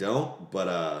 sometimes they don't.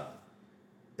 But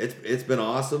it's been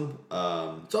awesome.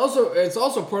 It's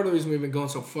also part of the reason we've been going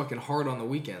so fucking hard on the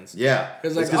weekends. Yeah,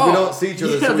 It's like, because we don't see each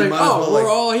other, so we like, might as well we're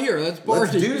all here. Let's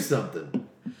party. let's do something.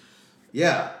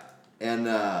 Yeah, and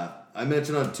I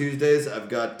mentioned on Tuesdays I've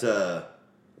got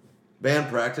band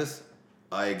practice.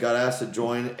 I got asked to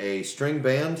join a string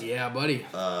band Yeah, buddy.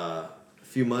 a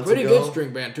few months Pretty ago. good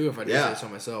string band too, if I do Yeah. say so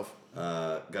myself.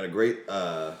 Got a great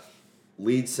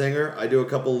lead singer. I do a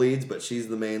couple leads, but she's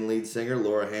the main lead singer,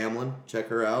 Laura Hamlin. Check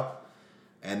her out.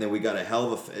 And then we got a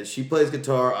hell of a... She plays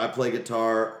guitar, I play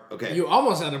guitar. Okay. You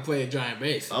almost had to play a giant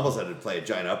bass. I almost had to play a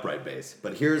giant upright bass.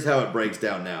 But here's how it breaks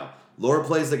down now. Laura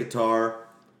plays the guitar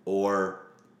or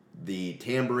the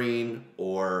tambourine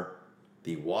or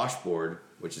the washboard,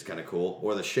 which is kind of cool,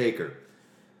 or the shaker.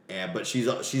 But she's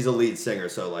a lead singer,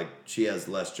 so like she has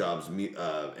less jobs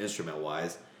instrument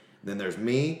wise. Then there's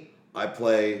me. I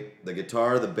play the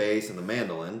guitar, the bass, and the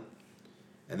mandolin.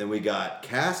 And then we got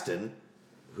Caston,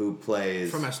 who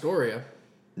plays From Astoria.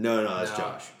 No, that's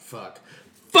Josh. Fuck.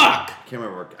 Can't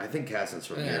remember. I think Caston's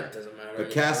from here. It doesn't matter.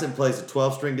 But Caston plays a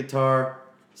 12-string guitar,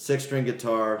 6-string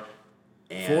guitar,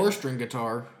 and 4-string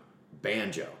guitar.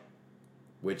 banjo,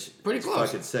 which Pretty is close.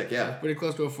 fucking sick. Yeah. Pretty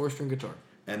close to a 4-string guitar.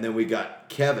 And then we got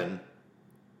Kevin,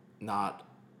 Not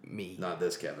me. not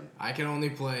this Kevin, I can only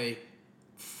play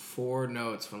 4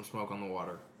 notes from Smoke on the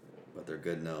Water. but they're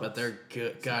good notes. But they're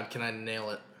good. God, can I nail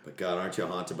it? But God, aren't you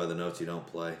haunted by the notes you don't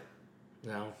play?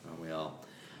 No. Aren't we all?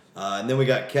 And then we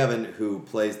got Kevin, who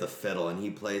plays the fiddle, and he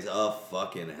plays a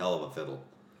fucking hell of a fiddle.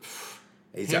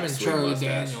 He's Him got a and sweet Charlie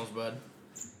mustache. Daniels, bud.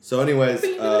 So, anyways,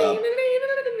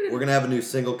 we're gonna have a new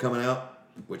single coming out,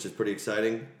 which is pretty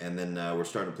exciting, and then we're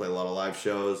starting to play a lot of live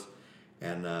shows.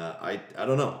 And I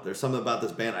don't know. There's something about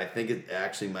this band. I think it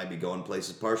actually might be going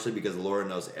places, partially because Laura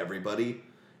knows everybody,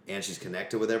 and she's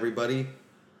connected with everybody,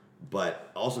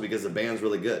 but also because the band's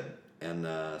really good. And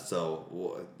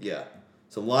yeah,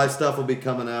 some live stuff will be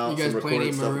coming out. You guys some play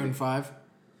any recorded Maroon 5?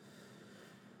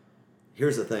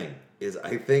 Here's the thing: is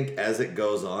I think as it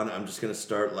goes on, I'm just gonna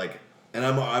start like, and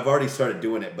I've already started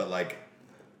doing it, but like,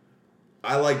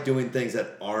 I like doing things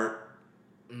that aren't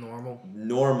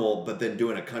normal, but then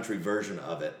doing a country version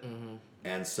of it. Mm-hmm.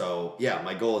 And so, yeah,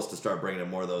 my goal is to start bringing in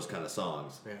more of those kind of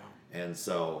songs. Yeah. And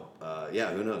so,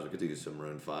 yeah, who knows? We could do some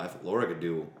Maroon 5. Laura could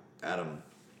do Adam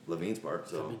Levine's part.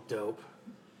 So. That'd be dope.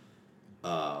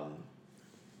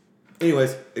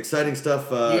 Anyways, exciting stuff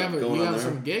going on there. You have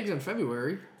some gigs in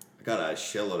February. I got a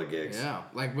shitload of gigs. Yeah,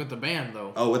 like with the band,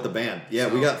 though. Oh, with the band.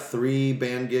 Yeah, we got 3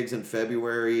 band gigs in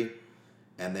February.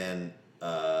 And then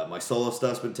my solo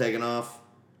stuff's been taking off.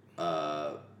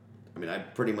 I mean, I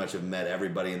pretty much have met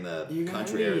everybody in the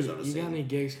country Arizona scene. You got any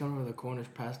gigs coming to the Cornish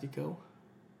Pastico?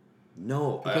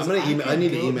 No, I'm gonna email. I need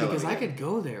to email because him I could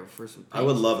go there for some. I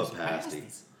would love a pasty.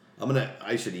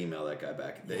 I should email that guy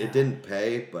back. Yeah. It didn't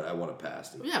pay, but I want a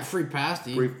pasty. Yeah, free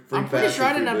pasty. Free I'm pretty pasty, sure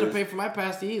I didn't have booze. to pay for my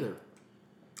pasty either.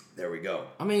 There we go.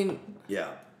 I mean. Yeah.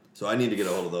 So I need to get a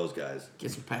hold of those guys.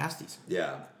 Get some pasties.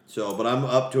 Yeah. So, but I'm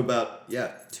up to about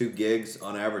 2 gigs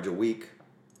on average a week,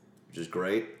 which is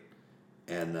great.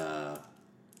 And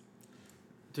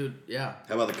dude, yeah.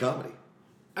 How about the comedy?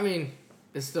 I mean,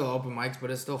 it's still open mics, but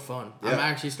it's still fun. Yeah. I'm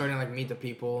actually starting to like meet the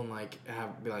people and like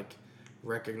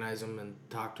recognize them and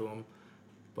talk to them.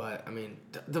 But I mean,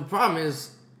 the problem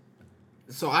is,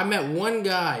 so I met one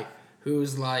guy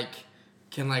who's like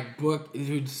can like book,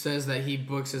 who says that he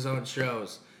books his own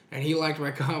shows, and he liked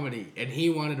my comedy and he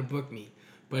wanted to book me,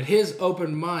 but his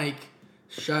open mic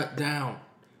shut down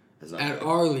at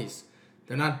Arlie's.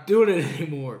 They're not doing it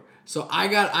anymore. So I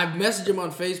messaged him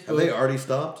on Facebook. Have they already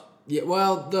stopped? Yeah,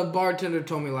 well, the bartender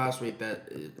told me last week that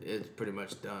it's pretty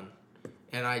much done.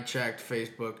 And I checked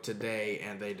Facebook today,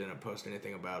 and they didn't post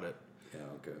anything about it. Yeah,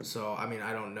 okay. So, I mean,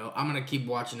 I don't know. I'm going to keep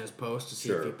watching his post to see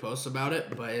if he posts about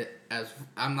it, but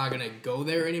I'm not going to go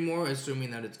there anymore,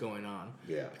 assuming that it's going on.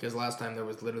 Yeah. Because last time there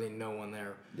was literally no one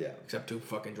there. Yeah. Except 2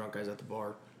 fucking drunk guys at the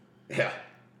bar. Yeah.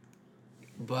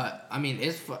 But I mean,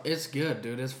 it's good,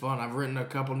 dude. It's fun. I've written a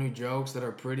couple new jokes that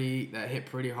hit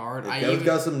pretty hard. Kevin's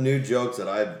got some new jokes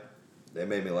that they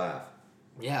made me laugh.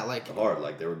 Yeah, like hard,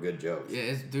 like they were good jokes.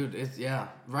 Yeah,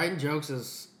 writing jokes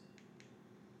is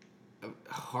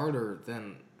harder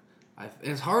than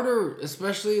it's harder,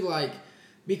 especially like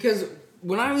because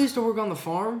when I used to work on the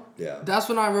farm, that's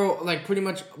when I wrote like pretty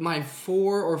much my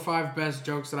 4 or 5 best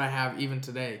jokes that I have even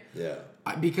today. Yeah.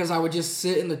 Because I would just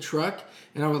sit in the truck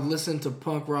and I would listen to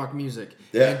punk rock music.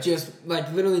 Yeah. And just,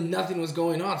 like, literally nothing was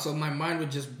going on, so my mind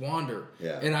would just wander.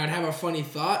 Yeah. And I'd have a funny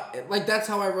thought. Like, that's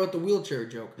how I wrote the wheelchair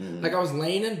joke. Mm-hmm. Like, I was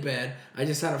laying in bed, I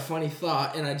just had a funny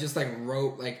thought, and I just, like,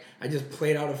 I just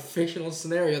played out a fictional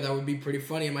scenario that would be pretty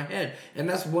funny in my head. And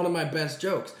that's one of my best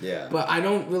jokes. Yeah. But I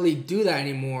don't really do that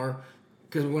anymore,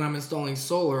 because when I'm installing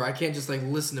solar, I can't just, like,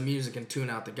 listen to music and tune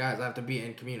out the guys. I have to be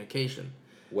in communication.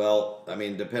 Well, I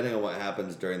mean, depending on what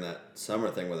happens during that summer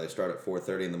thing where they start at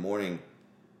 4:30 in the morning,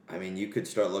 I mean, you could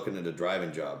start looking into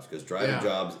driving jobs because driving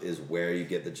jobs is where you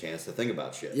get the chance to think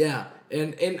about shit. Yeah,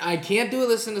 and I can't do it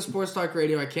listening to sports talk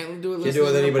radio. I can't do it listening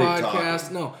to a podcast.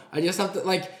 Talking. No, I just have to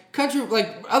like country.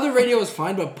 Like other radio is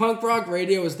fine, but punk rock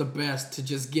radio is the best to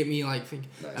just get me like think.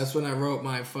 Nice. That's when I wrote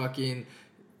my fucking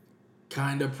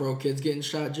kind of pro kids getting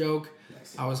shot joke.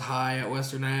 Nice. I was high at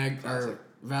Western Ag or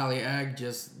Valley Ag,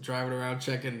 just driving around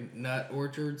checking nut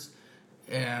orchards,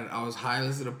 and I was high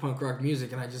listening to punk rock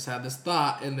music, and I just had this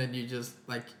thought, and then you just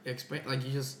like expand, like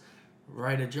you just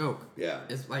write a joke. Yeah,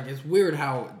 it's like it's weird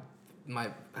how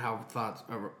thoughts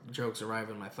or jokes arrive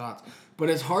in my thoughts, but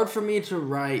it's hard for me to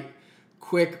write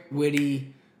quick,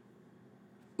 witty.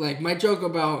 Like my joke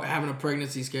about having a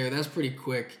pregnancy scare, that's pretty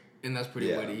quick and that's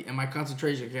pretty witty, and my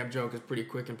concentration camp joke is pretty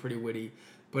quick and pretty witty.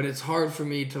 But it's hard for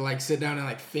me to like sit down and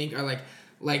like think or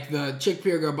like the Chick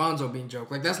Pierre Garbanzo bean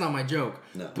joke. Like, that's not my joke.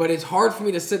 No. But it's hard for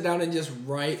me to sit down and just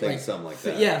write. Think something like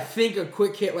that. Yeah, think a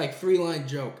quick hit, like 3-line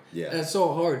joke. Yeah. That's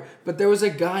so hard. But there was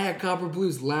a guy at Copper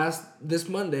Blues this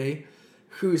Monday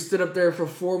who stood up there for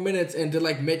 4 minutes and did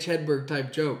like Mitch Hedberg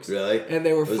type jokes. Really? And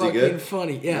they were fucking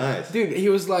funny. Yeah. Nice. Dude,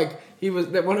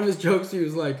 one of his jokes, he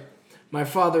was like, my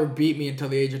father beat me until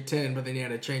the age of 10, but then he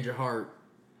had a change of heart.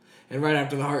 And right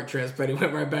after the heart transplant, he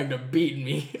went right back to beating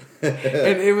me.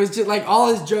 And it was just like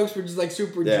all his jokes were just like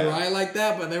super dry like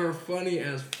that, but they were funny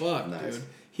as fuck, dude.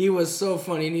 he was so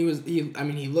funny,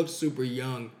 and he looked super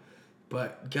young,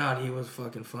 but God, he was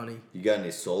fucking funny. You got any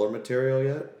solar material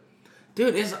yet?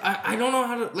 Dude, I don't know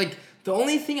how to, like, the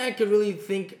only thing I could really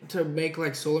think to make,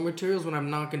 like, solar materials when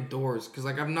I'm knocking doors, because,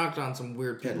 like, I've knocked on some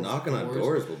weird Yeah, people's knocking on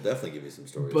doors will definitely give you some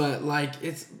stories. But, like,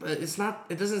 it's not,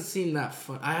 it doesn't seem that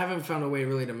fun. I haven't found a way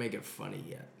really to make it funny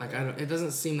yet. Like, it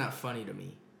doesn't seem that funny to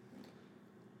me.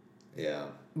 Yeah.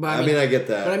 But I mean, I get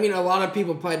that. But, I mean, a lot of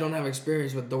people probably don't have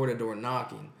experience with door-to-door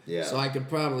knocking. Yeah. So I could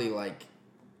probably, like,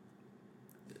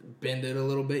 bend it a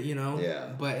little bit, you know? Yeah.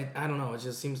 But, I don't know. It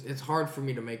just seems, it's hard for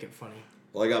me to make it funny.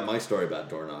 Well, I got my story about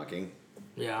door knocking.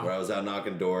 Yeah. Where I was out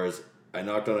knocking doors. I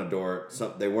knocked on a door.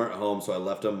 They weren't home, so I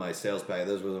left them my sales pack.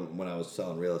 This was when I was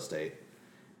selling real estate.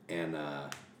 And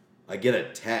I get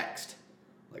a text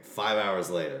like 5 hours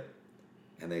later.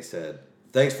 And they said,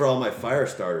 thanks for the fire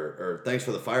starter.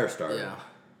 Yeah.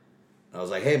 And I was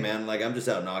like, hey, man, like, I'm just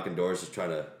out knocking doors, just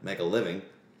trying to make a living.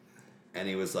 And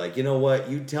he was like, you know what?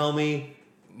 You tell me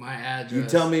my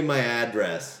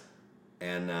address,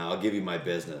 and I'll give you my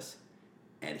business.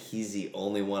 And he's the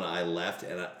only one I left.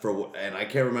 And I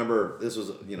can't remember, this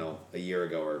was, a year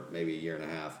ago or maybe a year and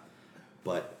a half.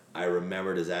 But I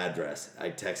remembered his address. I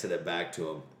texted it back to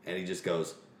him. And he just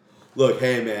goes, look,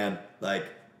 hey, man, like,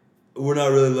 we're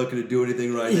not really looking to do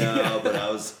anything right now. Yeah. But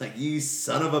I was like, you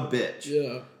son of a bitch.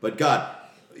 Yeah. But God,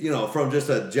 from just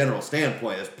a general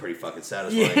standpoint, that's pretty fucking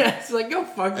satisfying. Yeah, it's like, go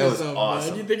fuck That was yourself, awesome.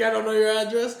 man. You think I don't know your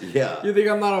address? Yeah. You think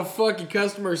I'm not a fucking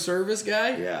customer service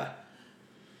guy? Yeah.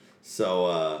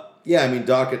 So, I mean,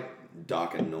 knocking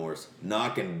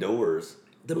doors.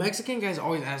 The Mexican guys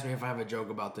always ask me if I have a joke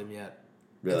about them yet.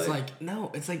 Really? It's like,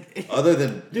 no. It's like... Other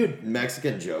than dude,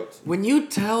 Mexican jokes. when you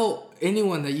tell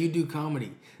anyone that you do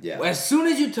comedy, Yeah. as soon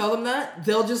as you tell them that,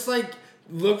 they'll just, like,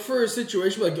 look for a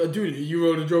situation like, oh, dude, you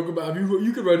wrote a joke about...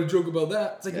 You could write a joke about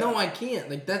that. It's like, no, I can't.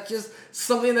 Like, that's just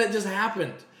something that just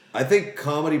happened. I think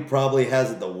comedy probably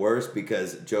has it the worst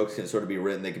because jokes can sort of be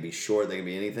written. They can be short. They can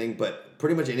be anything. But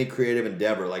pretty much any creative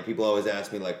endeavor, like people always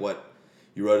ask me, like, what,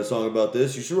 you write a song about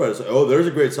this? You should write a song. Oh, there's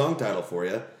a great song title for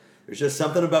you. There's just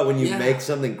something about when you make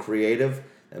something creative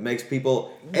that makes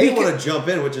people, want to jump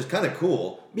in, which is kind of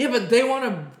cool. Yeah, but they want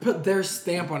to put their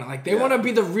stamp on it. Like, they want to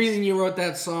be the reason you wrote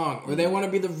that song. Or they want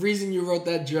to be the reason you wrote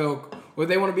that joke. Or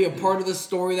they want to be a part of the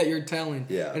story that you're telling.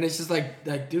 Yeah. And it's just like,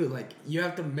 dude, like, you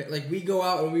have to, like, we go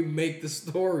out and we make the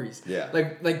stories. Yeah.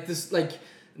 Like this, like,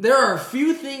 there are a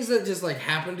few things that just, like,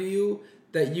 happen to you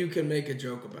that you can make a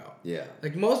joke about. Yeah.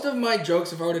 Like, most of my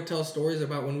jokes, if I were to tell stories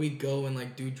about when we go and,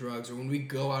 like, do drugs, or when we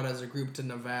go out as a group to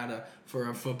Nevada for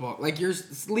a football, like, you're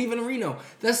leaving Reno.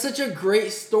 That's such a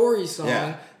great story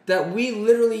song that we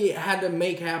literally had to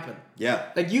make happen. Yeah.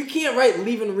 Like, you can't write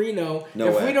Leaving Reno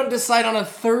if we don't decide on a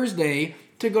Thursday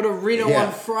to go to Reno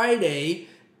on Friday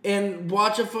and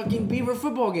watch a fucking Beaver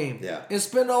football game. Yeah. And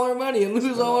spend all our money and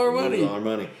lose all our money. Lose all our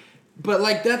money. But,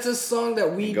 like, that's a song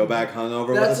that we... And go back hungover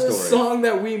with a That's story. a song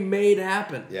that we made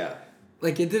happen. Yeah.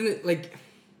 Like, it didn't... Like,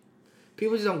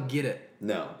 people just don't get it.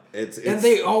 No. It's And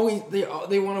they always...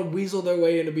 They want to weasel their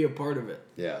way in to be a part of it.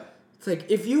 Yeah. It's like,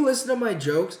 if you listen to my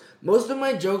jokes, most of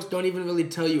my jokes don't even really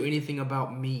tell you anything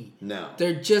about me. No.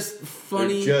 They're just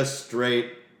funny... They're just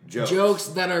straight jokes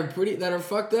that are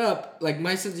fucked up. Like,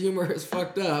 my sense of humor is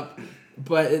fucked up,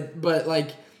 but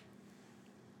like,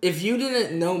 if you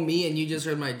didn't know me and you just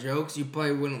heard my jokes, you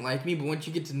probably wouldn't like me. But once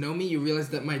you get to know me, you realize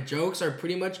that my jokes are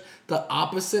pretty much the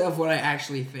opposite of what I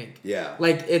actually think. Yeah.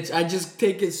 Like, I just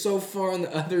take it so far in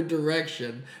the other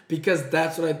direction because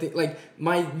that's what I think. Like,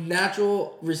 my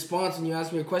natural response when you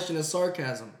ask me a question is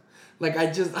sarcasm. Like, I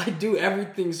do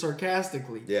everything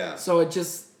sarcastically. Yeah. So it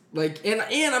just... Like, and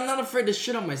I'm not afraid to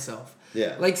shit on myself.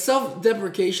 Yeah. Like,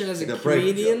 self-deprecation as a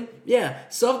comedian. Yeah.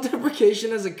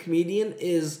 Self-deprecation as a comedian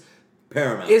is...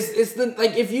 paramount. It's the...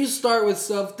 Like, if you start with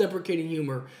self-deprecating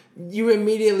humor, you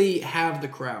immediately have the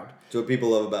crowd. It's what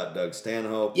people love about Doug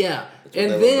Stanhope. Yeah. It's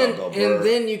what they love about Bill Burr. And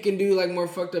then you can do, like, more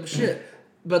fucked up shit.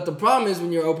 But the problem is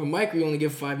when you're open mic, you only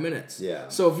give 5 minutes. Yeah.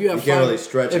 So if you have you can't really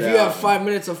stretch it out. If you have 5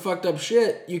 minutes of fucked up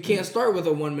shit, you can't start with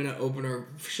a 1 minute opener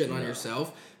shitting on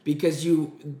yourself. Because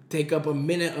you take up a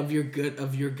minute of your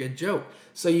good joke.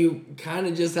 So you kind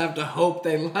of just have to hope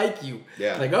they like you.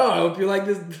 Yeah. Like, oh, I hope you like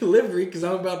this delivery because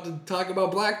I'm about to talk about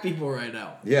black people right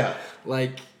now. Yeah.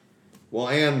 Like. Well,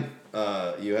 and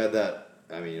you had that,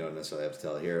 I mean, you don't necessarily have to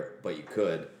tell it here, but you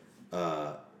could.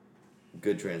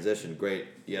 Good transition. Great.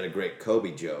 You had a great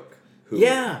Kobe joke. Who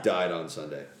died on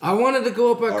Sunday. I wanted to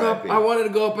go up at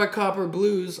R.I.P. Copper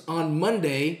Blues on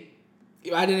Monday.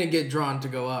 I didn't get drawn to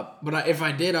go up, but if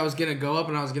I did, I was gonna go up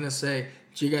and I was gonna say,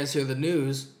 "Did you guys hear the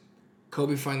news?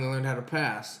 Kobe finally learned how to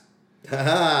pass."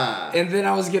 And then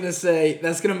I was going to say,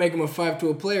 that's going to make him a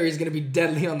 5-tool player. He's going to be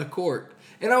deadly on the court.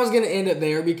 And I was going to end it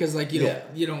there because, like, you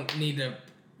don't need to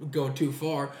go too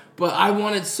far. But I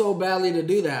wanted so badly to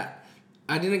do that.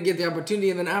 I didn't get the opportunity.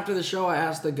 And then after the show, I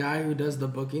asked the guy who does the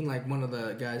booking, like one of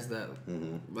the guys that,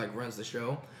 like, runs the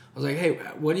show. I was like, hey,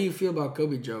 what do you feel about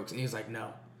Kobe jokes? And he was like,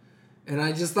 no. And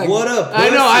I just like what up? I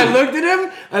know. I looked at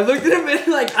him, and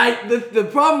like the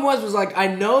problem was like I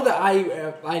know that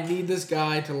I need this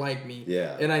guy to like me.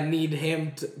 Yeah. And I need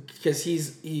him to because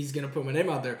he's gonna put my name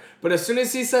out there. But as soon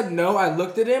as he said no, I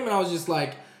looked at him and I was just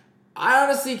like, I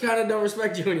honestly kind of don't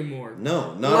respect you anymore.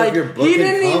 No, not like, if you're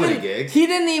booking comedy gigs. He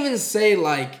didn't even say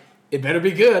like it better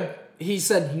be good. He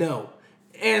said no,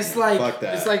 and it's like fuck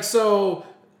that. It's like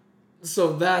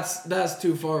So that's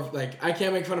too far. Like I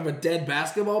can't make fun of a dead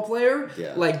basketball player.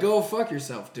 Yeah. Like go fuck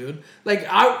yourself, dude.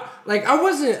 I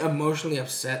wasn't emotionally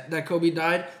upset that Kobe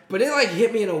died, but it like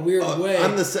hit me in a weird way.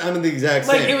 I'm the exact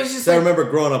Like, same. it was just I like- remember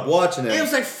growing up watching it. It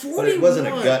was like 41. But it wasn't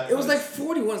a gut. It was like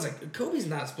 41. It's like Kobe's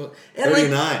not supposed. And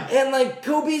 39. Like, and like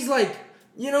Kobe's like.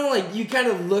 You know, like you kind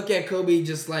of look at Kobe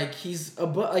just like he's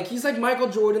he's like Michael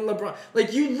Jordan, LeBron.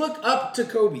 Like you look up to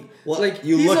Kobe. Well, like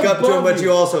you he's look up to him, above but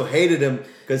you also hated him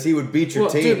because he would beat your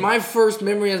team. Dude, my first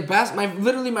memory as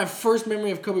my first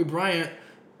memory of Kobe Bryant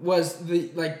was the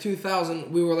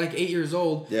 2000. We were like 8 years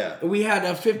old. Yeah. We had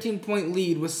a 15-point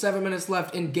lead with 7 minutes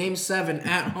left in Game 7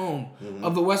 at home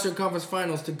of the Western Conference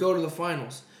Finals to go to the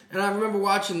finals. And I remember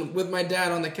watching with my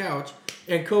dad on the couch,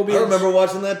 and Kobe. I remember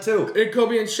watching that too. And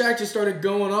Kobe and Shaq just started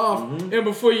going off, and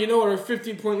before you know it, our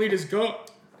 15-point lead is gone,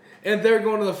 and they're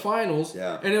going to the finals.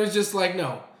 Yeah. And it was just like,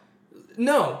 no,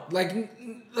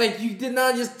 like you did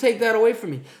not just take that away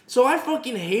from me. So I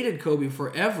fucking hated Kobe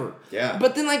forever. Yeah.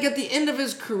 But then like at the end of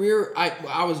his career,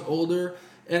 I was older.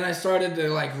 And I started to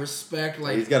like respect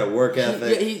like He's got a work ethic.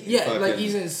 Like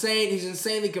he's insane. He's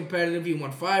insanely competitive. He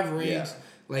won 5 rings. Yeah.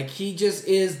 Like he just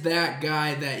is that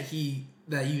guy that you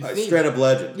think Straight up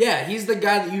legend. Yeah, he's the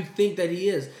guy that you think that he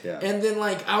is. Yeah. And then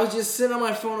like I was just sitting on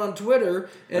my phone on Twitter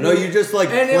and I know you just like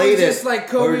and played it was just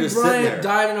like while we were Kobe just sitting there. Bryant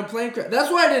died in a plane crash.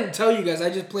 That's why I didn't tell you guys. I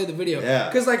just played the video. Yeah.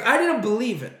 Because like I didn't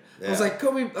believe it. I was Yeah. like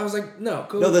Kobe. I was like no.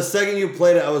 Kobe. No, the second you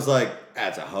played it, I was like,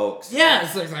 that's a hoax. Yeah,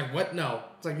 it's like what? No.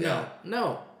 It's like Yeah.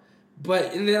 no.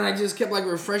 But and then I just kept like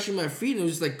refreshing my feed and it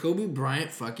was just like Kobe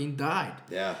Bryant fucking died.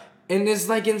 Yeah. And it's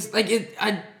like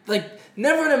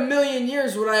never in a million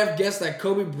years would I have guessed that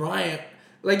Kobe Bryant.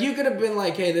 Like you could have been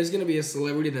like, hey, there's gonna be a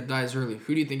celebrity that dies early.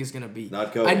 Who do you think it's gonna be?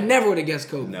 Not Kobe. I never would have guessed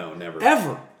Kobe. No, never.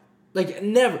 Ever. Like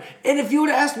never. And if you would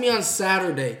have asked me on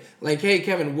Saturday, like, hey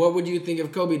Kevin, what would you think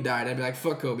if Kobe died? I'd be like,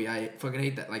 fuck Kobe. I fucking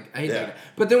hate that. Like I hate that guy.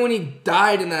 But then when he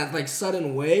died in that like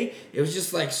sudden way, it was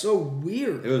just like so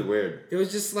weird. It was weird. It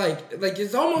was just like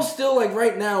it's almost still like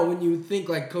right now when you think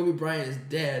like Kobe Bryant is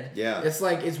dead. Yeah. It's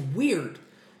like it's weird.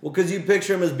 Well, because you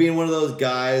picture him as being one of those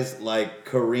guys like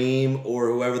Kareem or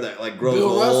whoever that like grows Bill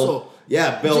old. Russell.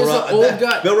 Yeah, Bill Just an Russell. old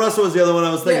guy. Bill Russell was the other one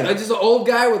I was thinking Yeah, of. just an old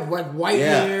guy with like white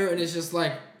Yeah. hair, and it's just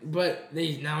like, but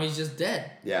now he's just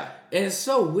dead, Yeah, and it's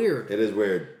so weird. it is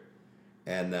weird.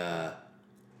 And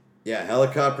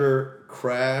helicopter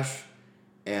crash,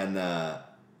 and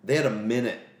they had a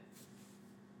minute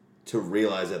to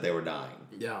realize that they were dying.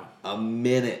 Yeah, A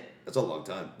minute. That's a long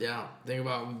time. yeah. Think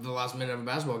about the last minute of a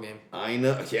basketball game. I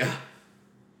know. Yeah.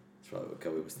 That's probably what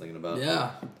Kobe was thinking about.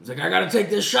 Yeah, it's like I gotta take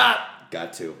this shot.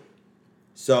 Got to.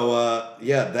 So,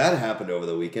 that happened over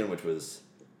the weekend, which was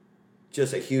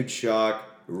just a huge shock.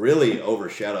 Really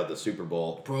overshadowed the Super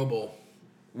Bowl. Pro Bowl.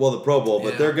 Well, the Pro Bowl,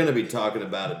 but Yeah. they're going to be talking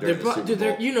about it during the Super Bowl.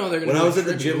 They're gonna. When I was at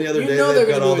the gym the other day, they've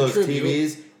got all those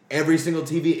TVs. Every single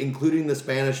TV, including the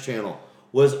Spanish channel,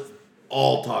 was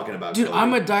all talking about Dude, Kobe.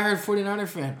 I'm a diehard 49er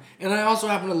fan, and I also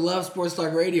happen to love Sports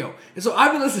Talk Radio. And so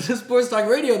I've been listening to Sports Talk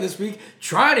Radio this week,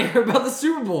 trying to hear about the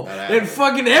Super Bowl. That And happens.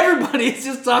 fucking everybody is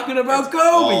just talking about Kobe.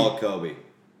 All Kobe.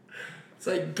 It's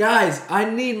like, guys, I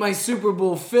need my Super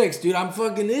Bowl fix, dude. I'm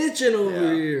fucking itching over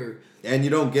Yeah. here. And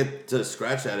you don't get to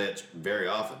scratch that itch very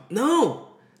often. No.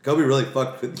 Kobe really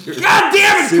fucked with your God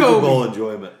damn it, Super Kobe! Bowl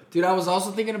enjoyment. Dude, I was also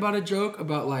thinking about a joke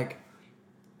about, like,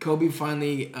 Kobe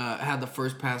finally had the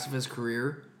first pass of his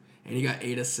career, and he got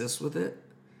 8 assists with it.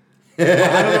 Well,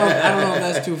 I don't know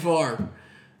if that's too far.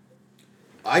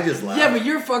 I just laughed. Yeah, but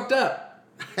you're fucked up.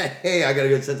 Hey, I got a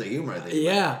good sense of humor, I think.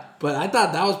 Yeah, but I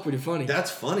thought that was pretty funny.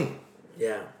 That's funny.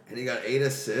 Yeah. And he got 8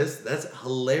 assists. That's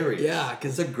hilarious. Yeah,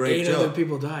 because it's a great 8 joke. other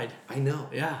people died. I know.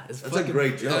 Yeah, it's That's fucking, a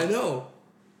great joke. I know.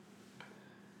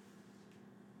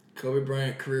 Kobe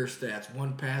Bryant career stats: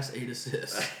 1 pass, 8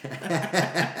 assists.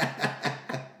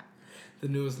 The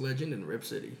newest legend in Rip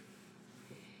City.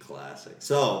 Classic.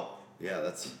 So, yeah,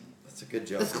 that's That's a good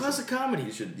joke. That's classic comedy.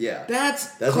 You should, yeah.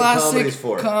 That's what classic comedy's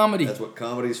for. comedy. That's what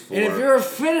comedy's for. And if you're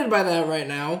offended by that right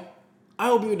now, I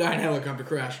hope you die in a helicopter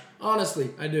crash. Honestly,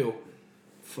 I do.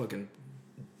 Fucking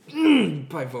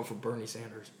probably vote for Bernie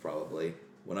Sanders. Probably.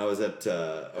 When I was at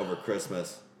over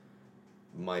Christmas,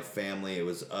 my family, it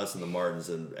was us and the Martins,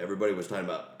 and everybody was talking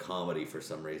about comedy for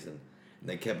some reason. And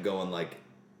they kept going like,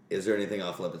 is there anything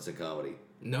off limits in comedy?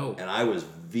 No. And I was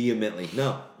vehemently,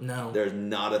 no. No. There's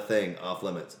not a thing off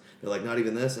limits. They're like, not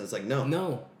even this? And it's like, no.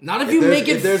 No. Not if you make it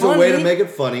funny. If there's a way to make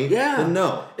it funny, yeah. then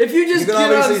no. If you just you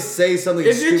can obviously say something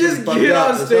if stupid you just and fucked get up,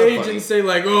 on it's stage not funny. and say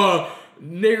like, oh,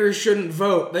 niggers shouldn't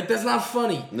vote. Like, that's not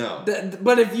funny. No.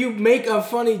 But if you make a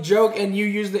funny joke and you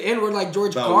use the N-word like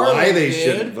George About Carlin why they did,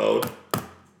 shouldn't vote.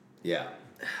 Yeah.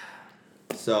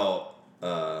 So,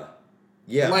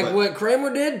 yeah. like what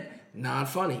Kramer did, not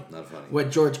funny. Not funny. What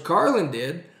George Carlin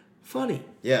did, funny.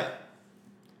 Yeah.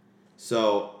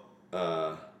 So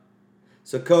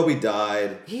Kobe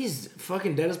died. He's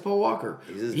fucking dead as Paul Walker.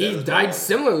 He died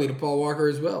similarly to Paul Walker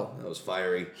as well. That was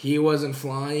fiery. He wasn't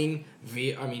flying.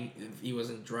 He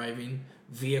wasn't driving.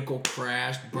 Vehicle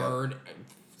crashed, burned,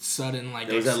 sudden like.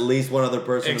 There was at least one other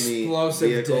person in the explosive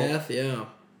vehicle. death. Yeah.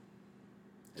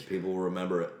 And people will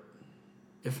remember it.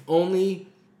 If only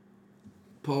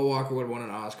Paul Walker would have won an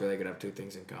Oscar, they could have two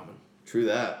things in common. True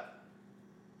that.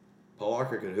 Paul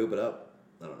Walker could hoop it up.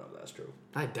 I don't know if that's true.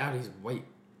 I doubt he's white.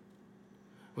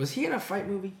 Was he in a fight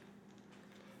movie?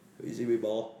 Easy B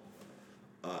Ball.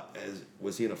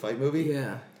 Was he in a fight movie?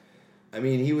 Yeah. I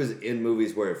mean, he was in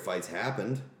movies where fights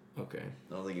happened. Okay.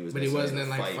 I don't think he was. But he wasn't in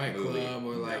like Fight Fight Club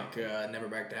or like Never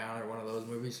Back Down or one of those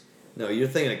movies. No, you're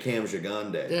thinking of Cam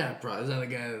Gigande. Yeah, probably. Is that the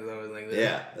guy that's always like that?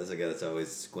 Yeah, that's the guy that's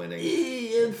always squinting.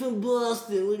 Hey, I'm from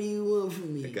Boston. What do you want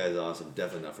from me? That guy's awesome.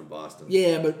 Definitely not from Boston.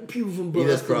 Yeah, but people from Boston.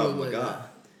 He does Krav look like Maga. that.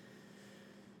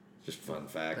 Just fun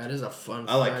fact. That is a fun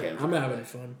I like fact. Cam I'm Gigande. having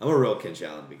fun. I'm a real Ken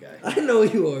Allenby guy. I know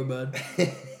you are, bud.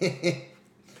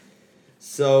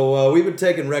 So we've been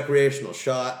taking recreational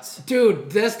shots.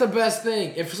 Dude, that's the best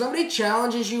thing. If somebody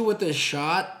challenges you with a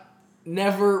shot,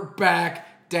 never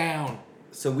back down.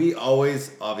 So we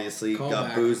always, obviously, Call got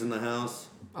back. booze in the house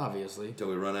Obviously. until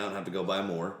we run out and have to go buy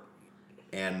more.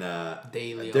 And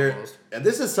Daily there- almost. And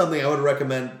this is something I would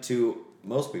recommend to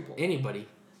most people. Anybody.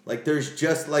 Like, there's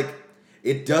just like,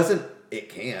 it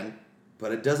can,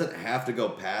 but it doesn't have to go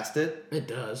past it. It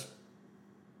does.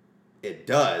 It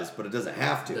does, but it doesn't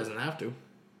have to. It doesn't have to.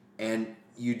 And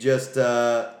you just,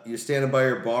 you're standing by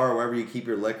your bar or wherever you keep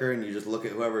your liquor, and you just look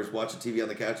at whoever's watching TV on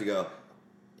the couch, you go,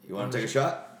 you want to take a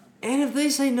shot? And if they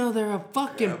say no, they're a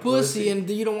fucking They're a pussy pussy. and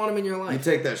you don't want them in your You life.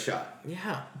 take that shot.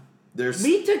 Yeah. There's,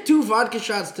 Me took 2 vodka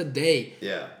shots today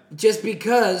yeah, just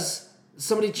because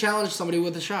somebody challenged somebody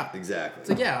with a shot. exactly. It's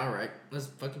like, yeah, all right, let's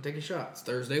fucking take a shot. It's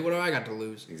Thursday. What do I got to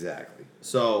lose? Exactly.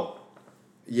 So,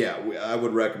 yeah, I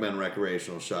would recommend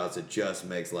recreational shots. It just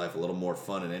makes life a little more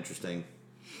fun and interesting.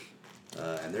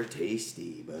 And they're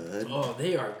tasty, bud. Oh,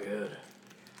 they are good.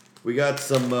 We got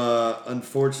some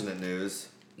unfortunate news.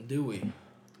 Do we?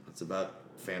 It's about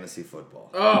fantasy football.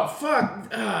 Oh, fuck.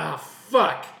 Ah,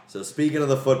 fuck. So, speaking of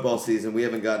the football season, we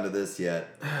haven't gotten to this yet.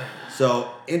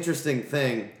 So, interesting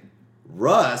thing,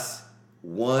 Russ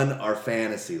won our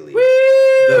fantasy league.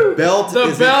 The belt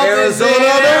is in Arizona.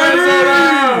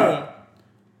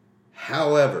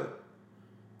 However,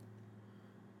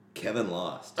 Kevin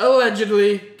lost.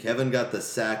 Allegedly. Kevin got the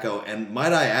Sacco, and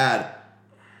might I add,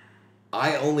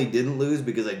 I only didn't lose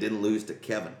because I didn't lose to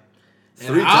Kevin.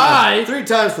 Three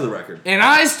times for the record. And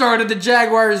I started the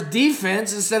Jaguars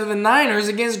defense instead of the Niners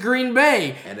against Green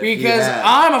Bay. And if Because you had-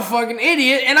 I'm a fucking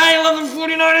idiot and I love the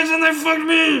 49ers and they fucked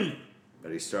me.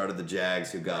 But he started the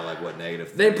Jags, who got like what,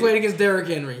 -3. They played against Derrick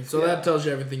Henry, so Yeah. that tells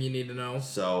you everything you need to know.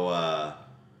 So,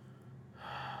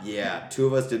 yeah, 2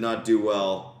 of us did not do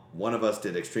well. 1 of us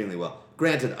did extremely well.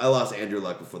 Granted, I lost Andrew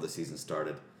Luck before the season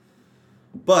started.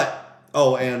 But,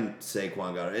 and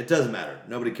Saquon got it. It doesn't matter.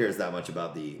 Nobody cares that much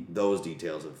about those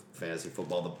details of fantasy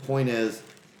football. The point is,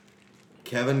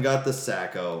 Kevin got the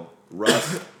Sacco.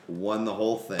 Russ won the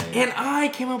whole thing. And I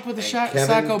came up with a Kevin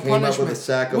Sacco came up with punishment, a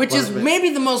Sacco which punishment. is maybe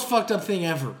the most fucked up thing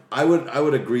ever. I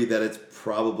would agree that it's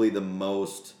probably the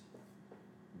most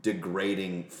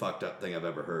degrading, fucked up thing I've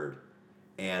ever heard.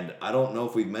 And I don't know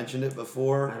if we've mentioned it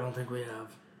before. I don't think we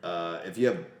have. If you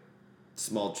have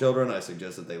small children, I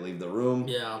suggest that they leave the room.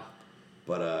 Yeah.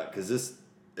 But because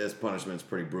this punishment's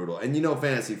pretty brutal, and you know,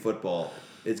 fantasy football,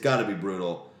 it's got to be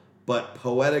brutal. But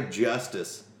poetic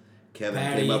justice, Kevin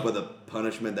Patty. came up with a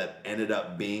punishment that ended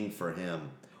up being for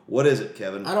him. What is it,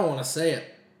 Kevin? I don't want to say it.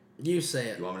 You say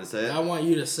it. You want me to say it? I want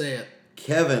you to say it.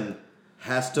 Kevin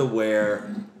has to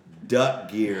wear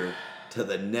duck gear to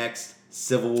the next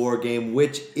Civil War game,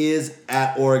 which is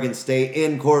at Oregon State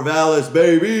in Corvallis,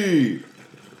 baby.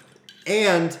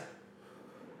 And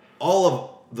all of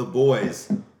the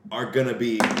boys are going to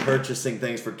be purchasing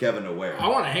things for Kevin to wear. I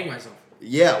want to hang myself.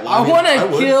 Yeah. Well, I want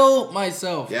to kill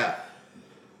myself. Yeah.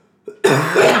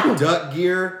 Duck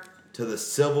gear to the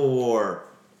Civil War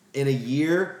in a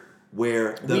year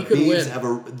where the Beavs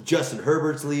have Justin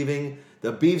Herbert's leaving.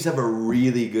 The Beavs have a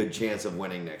really good chance of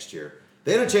winning next year.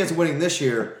 They had a chance of winning this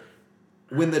year.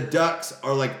 When the Ducks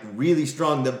are like really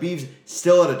strong, the Beavs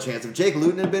still had a chance. If Jake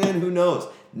Luton had been in, who knows?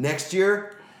 Next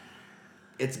year,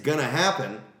 it's gonna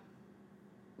happen.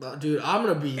 Dude, I'm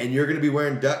gonna be. And you're gonna be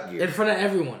wearing Duck gear in front of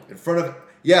everyone. In front of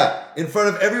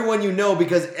everyone you know,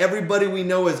 because everybody we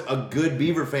know is a good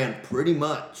Beaver fan, pretty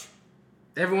much.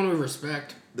 Everyone we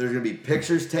respect. There's gonna be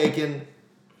pictures taken.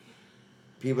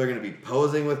 People are gonna be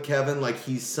posing with Kevin like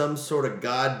he's some sort of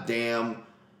goddamn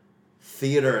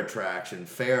theater attraction,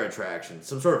 fair attraction,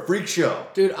 some sort of freak show.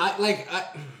 Dude,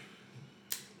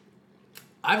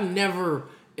 I've never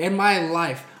in my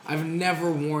life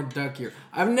worn Duck gear.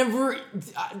 I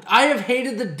have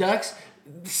hated the Ducks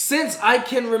since I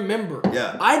can remember.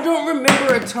 Yeah. I don't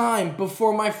remember a time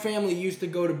before my family used to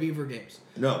go to Beaver games.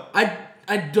 No.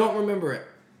 I don't remember it.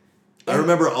 I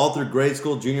remember all through grade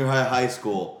school, junior high, high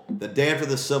school, the day after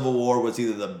the Civil War was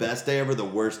either the best day ever, the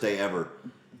worst day ever.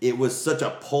 It was such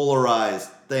a polarized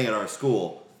thing at our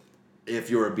school if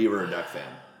you were a Beaver or Duck fan.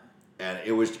 And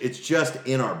it's just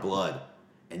in our blood.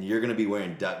 And you're going to be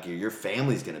wearing Duck gear. Your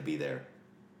family's going to be there.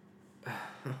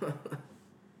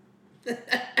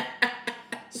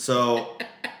 So,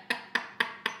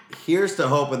 here's to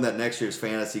hoping that next year's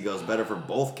fantasy goes better for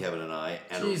both Kevin and I,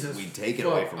 and we take it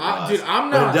away from Ross. Dude,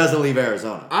 but it doesn't leave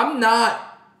Arizona. I'm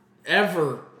not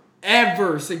ever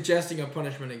suggesting a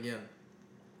punishment again.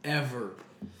 Ever.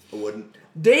 I wouldn't.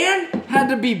 Dan had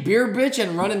to be beer bitch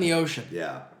and run in the ocean.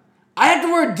 Yeah. I had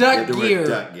to wear duck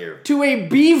gear to a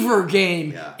Beaver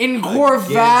game in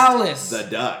Corvallis. The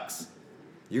Ducks.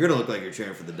 You're going to look like you're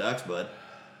cheering for the Ducks, bud.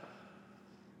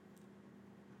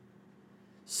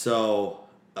 So,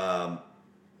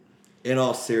 in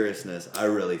all seriousness, I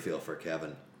really feel for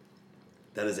Kevin.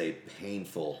 That is a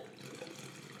painful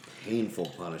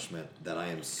punishment that I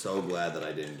am so glad that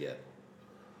I didn't get.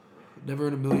 Never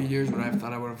in a million years would I have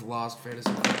thought I would have lost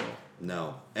fantasy football.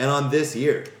 No. And on this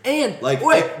year. And, like,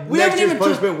 we next year's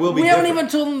punishment will be different. We haven't even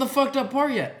told them the fucked up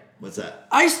part yet. What's that?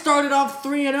 I started off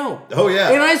 3-0. Oh, yeah.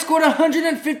 And I scored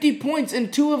 150 points in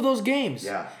 2 of those games.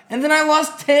 Yeah. And then I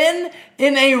lost 10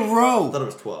 in a row. I thought it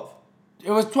was 12.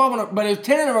 It was 12, but it was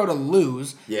 10 in a row to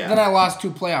lose. Yeah. Then I lost 2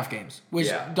 playoff games,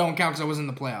 which don't count because I was in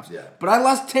the playoffs. Yeah. But I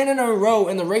lost 10 in a row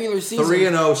in the regular season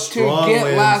 3-0 strong to get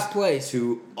wins last place.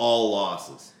 To all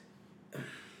losses.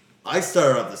 I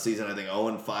started off the season, I think,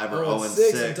 0-5 or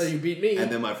 0-6. Until you beat me.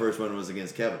 And then my first one was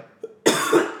against Kevin.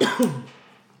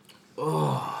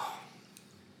 Oh.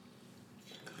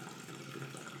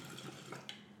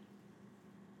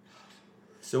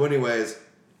 So anyways,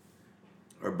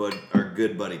 our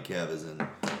good buddy Kev is in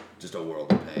just a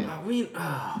world of pain. I mean,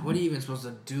 what are you even supposed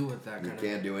to do with that kind You of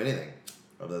can't do anything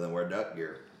other than wear duck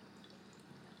gear.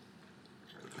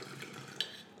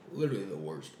 Literally the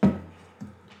worst.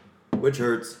 Which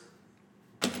hurts.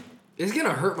 It's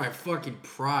gonna hurt my fucking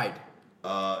pride.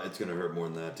 It's gonna hurt more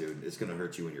than that, dude. It's gonna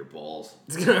hurt you in your balls.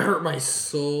 It's gonna hurt my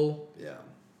soul. Yeah.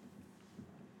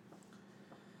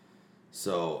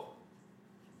 So.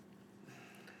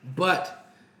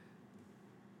 But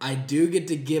I do get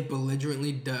to get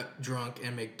belligerently drunk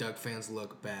and make Duck fans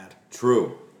look bad.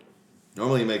 True.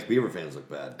 Normally it makes Beaver fans look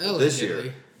bad. But this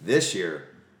year, it's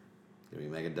gonna be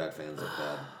making Duck fans look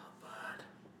bad.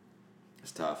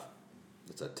 It's tough.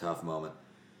 It's a tough moment.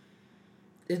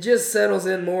 It just settles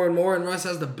in more and more, and Russ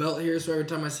has the belt here, so every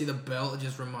time I see the belt, it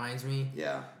just reminds me.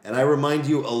 Yeah. And I remind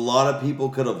you, a lot of people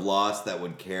could have lost that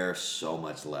would care so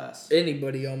much less.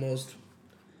 Anybody, almost.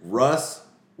 Russ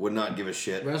would not give a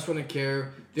shit. Russ wouldn't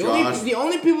care. The Josh.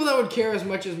 only people that would care as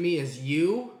much as me is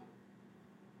you,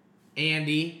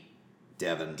 Andy,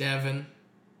 Devin.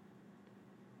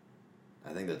 I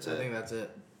think that's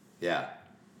it. Yeah.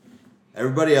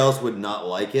 Everybody else would not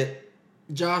like it.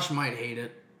 Josh might hate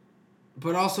it.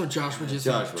 But also Josh would just...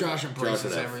 Josh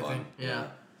embraces everything. Yeah.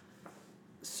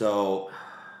 So,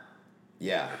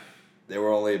 yeah. There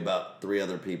were only about 3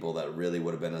 other people that really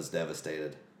would have been as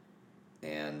devastated.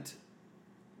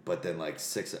 But then like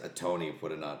 6... Tony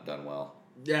would have not done well.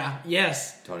 Yeah.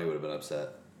 Yes. Tony would have been upset.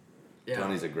 Yeah.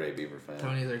 Tony's a great Beaver fan.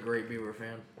 Tony's a great Beaver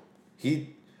fan.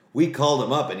 We called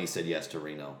him up and he said yes to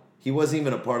Reno. He wasn't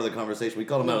even a part of the conversation. We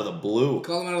called him out of the blue.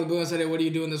 Called him out of the blue and said, hey, what are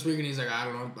you doing this week? And he's like, I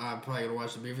don't know. I'm probably going to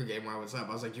watch the Beaver game. Why, what's up?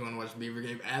 I was like, you want to watch the Beaver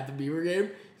game at the Beaver game?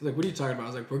 He's like, what are you talking about? I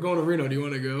was like, we're going to Reno. Do you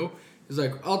want to go? He's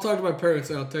like, I'll talk to my parents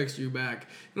and I'll text you back.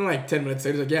 And like 10 minutes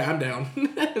later, he's like, yeah, I'm down.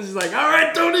 He's like, all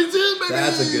right, Tony's in, baby.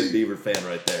 That's a good Beaver fan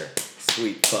right there.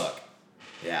 Sweet fuck.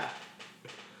 Yeah.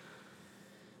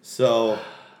 So,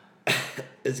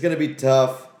 it's going to be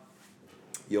tough.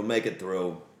 You'll make it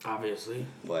through. Obviously.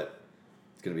 But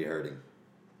it's going to be hurting.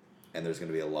 And there's going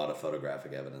to be a lot of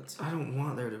photographic evidence. I don't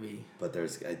want there to be. But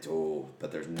there's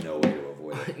no way to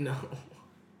avoid it. I know.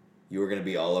 You are going to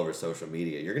be all over social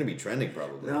media. You're going to be trending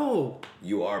probably. No.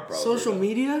 You are probably. Social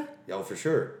media? Yeah, for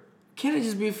sure. Can't it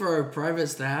just be for our private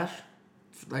stash?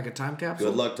 Like a time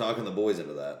capsule? Good luck talking the boys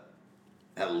into that.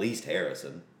 At least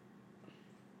Harrison.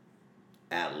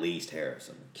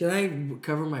 Can I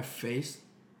cover my face?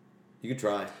 You can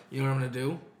try. You know what I'm going to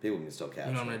do? People can still capture.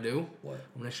 You know what I'm going to do? What?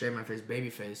 I'm going to shave my face, baby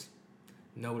face.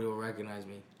 Nobody will recognize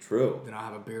me. True. Then I'll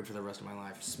have a beard for the rest of my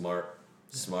life. Smart.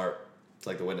 It's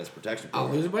like the witness protection I'll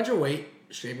program. lose a bunch of weight,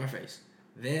 shave my face.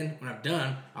 Then, when I'm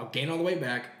done, I'll gain all the weight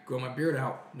back, grow my beard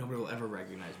out. Nobody will ever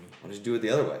recognize me. Why don't you do it the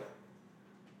other way?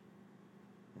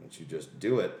 Why don't you just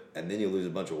do it, and then you lose a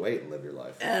bunch of weight and live your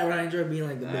life? Yeah, but I enjoy being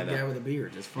like the I big know. guy with a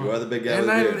beard. It's fun. You are the big guy with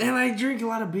a And beard. And I drink a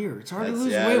lot of beer. It's hard to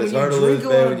lose weight it's when you hard to drink lose a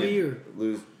weight lot when of you beer.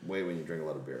 lose weight when you drink a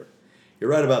lot of beer. You're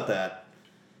right about that.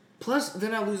 Plus,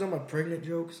 then I lose all my pregnant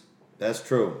jokes. That's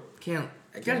true.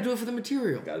 I gotta do it for the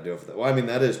material. Got to do it for that. Well, I mean,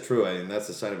 that is true. I mean, that's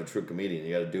the sign of a true comedian.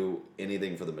 You got to do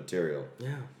anything for the material.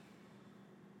 Yeah.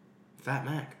 Fat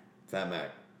Mac. Fat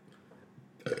Mac.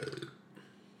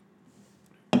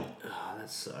 Oh, that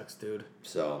sucks, dude.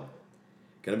 So,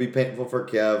 gonna be painful for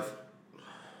Kev,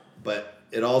 but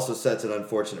it also sets an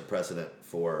unfortunate precedent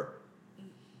for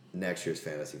next year's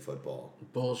fantasy football.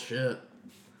 Bullshit.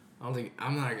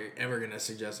 I'm not ever gonna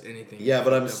suggest anything. Yeah,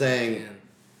 but I'm fucked up saying again.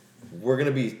 we're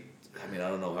gonna be. I mean, I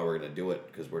don't know how we're gonna do it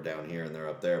because we're down here and they're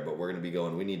up there, but we're gonna be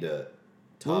going. We need to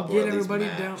top We'll or get at least everybody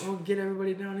match. down. We'll get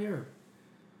everybody down here.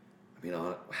 I mean,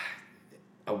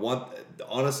 I want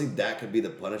honestly that could be the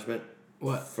punishment.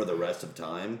 What? For the rest of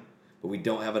time, but we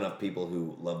don't have enough people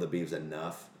who love the Beavs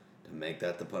enough to make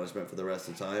that the punishment for the rest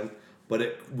of time. But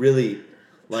it really,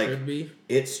 like, Should be.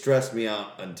 it stressed me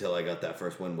out until I got that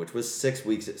first win, which was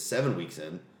 7 weeks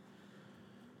in.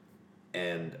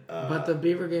 And But the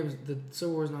Beaver games, the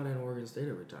Civil War's not in Oregon State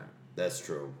every time. that's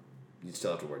true. You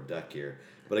still have to wear duck gear.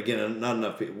 But again, not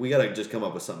enough people. We gotta just come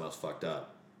up with something else fucked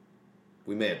up.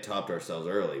 We may have topped ourselves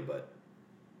early, but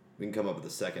we can come up with the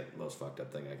second most fucked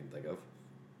up thing I can think of.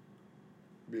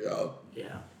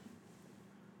 Yeah.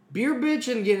 Beer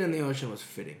bitch and getting in the ocean was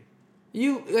fitting.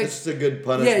 You like. It's just a good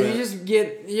punishment. Yeah, you just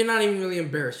get. You're not even really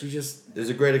embarrassed. You just There's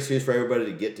a great excuse for everybody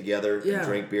to get together Yeah. and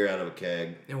drink beer out of a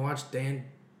keg. and watch Dan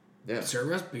Yeah. serve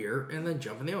us beer and then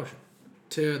jump in the ocean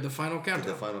to the final To countdown.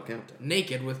 the final countdown.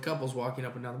 naked with couples walking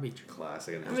up and down the beach.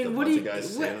 Classic. And I just mean, a what bunch do of you? guys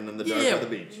what- standing in the dark yeah, by the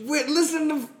beach. Wait, listen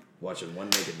to Watching one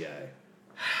naked guy.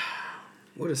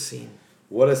 what a scene.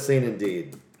 What a scene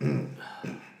indeed.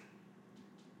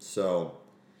 So,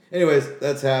 anyways,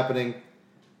 that's happening.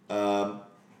 I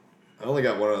only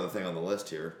got one other thing on the list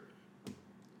here.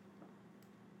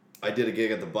 I did a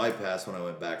gig at the Bypass when I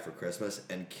went back for Christmas,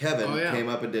 and Kevin Oh, yeah. came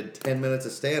up and did 10 minutes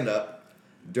of stand-up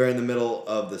during the middle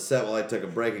of the set while I took a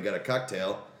break and got a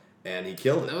cocktail, and he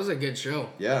killed That it. was a good show.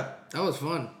 Yeah. That was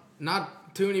fun.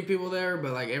 Not too many people there,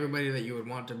 but like everybody that you would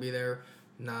want to be there.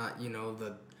 Not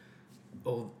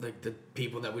the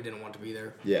people that we didn't want to be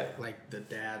there. Yeah. Like the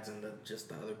dads and just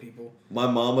the other people. My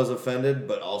mom was offended,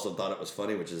 but also thought it was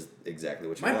funny, which is exactly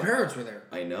what you My want. parents were there.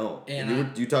 I know.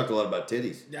 And You talked a lot about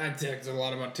titties. I talked a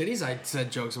lot about titties. I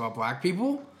said jokes about black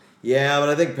people. Yeah, but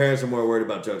I think parents are more worried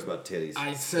about jokes about titties.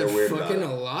 I said They're weird about fucking it.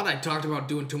 a lot. I talked about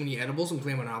doing too many edibles and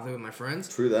playing Monopoly with my friends.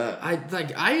 True that.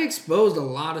 I exposed a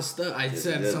lot of stuff. I you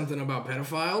said did. something about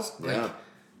pedophiles. Like Yeah.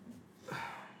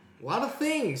 a lot of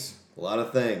things A lot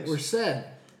of things. were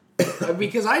said.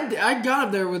 Because I got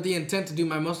up there with the intent to do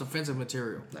my most offensive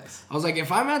material. Nice. I was like,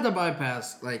 if I'm at the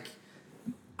Bypass, like,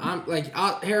 I'm like,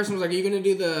 Harrison was like, are you gonna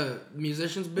do the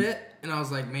musicians bit? And I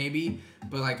was like, maybe,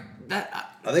 but like that.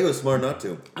 I think it was smart not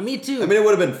to. Me too. I mean, it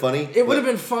would have been funny. it would have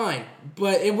been fine,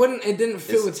 but it wouldn't. It didn't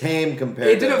fit It's with. tame compared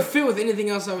It to... didn't fit with anything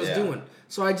else I was Yeah. doing.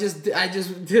 So I just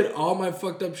did all my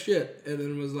fucked up shit, and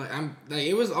then was like,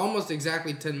 it was almost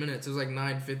exactly 10 minutes. It was like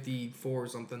 9:54 or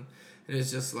something. And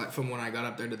it's just like from when I got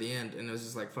up there to the end, and it was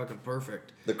just like fucking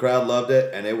perfect. The crowd loved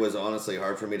it, and it was honestly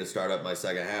hard for me to start up my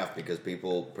second half because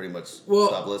people pretty much Well,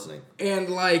 stopped listening. And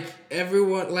like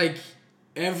everyone, like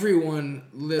everyone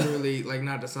literally, like,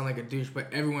 not to sound like a douche, but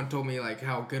everyone told me, like,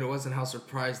 how good it was and how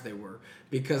surprised they were.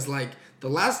 Because, like, the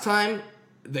last time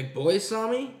the boys saw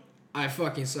me, I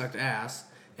fucking sucked ass.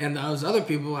 And those other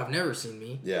people have never seen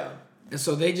me. Yeah. And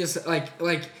so they just, like...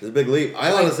 It's a big leap.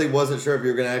 I honestly wasn't sure if you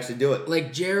were going to actually do it.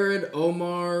 Like, Jared,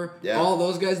 Omar, all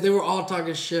those guys, they were all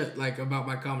talking shit, like, about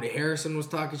my comedy. Harrison was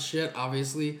talking shit,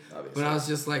 obviously. But I was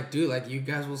just like, dude, like, you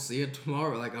guys will see it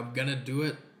tomorrow. Like, I'm gonna do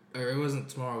it. Or it wasn't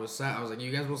tomorrow, it was Saturday. I was like,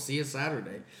 you guys will see it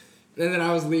Saturday. And then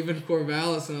I was leaving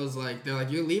Corvallis, and I was like, they're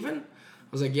like, you're leaving?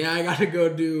 I was like, yeah, I gotta go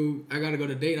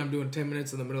to Dayton. I'm doing 10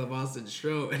 minutes in the middle of Austin's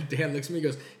show. And Dan looks at me and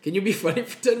goes, can you be funny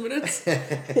for 10 minutes?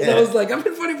 And I was like, I've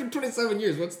been funny for 27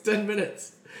 years. What's 10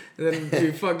 minutes? And then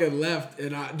we fucking left.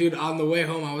 And dude, on the way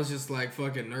home, I was just like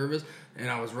fucking nervous. And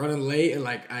I was running late. And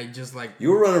like, I just like...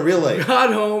 You were running real late.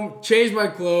 Got home, changed my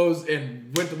clothes,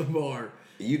 and went to the bar.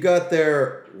 You got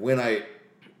there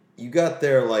You got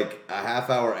there like a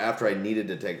half hour after I needed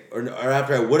to take, or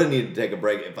after I would have needed to take a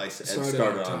break if I had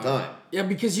started on time. Yeah,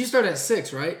 because you started at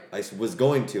 6, right? I was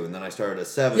going to, and then I started at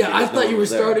 7. Yeah, I thought you were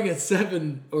starting at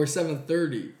 7 or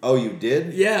 7:30. Oh, you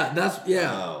did? Yeah,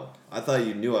 yeah. Oh, I thought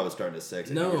you knew I was starting at 6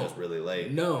 and you were just really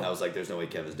late. No. And I was like, there's no way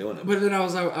Kevin's doing it. But then I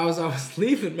was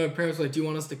leaving. My parents were like, do you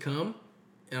want us to come?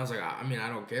 And I was like, I mean, I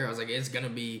don't care. I was like, it's going to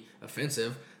be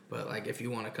offensive. But, like, if you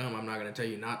want to come, I'm not going to tell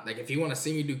you not. Like, if you want to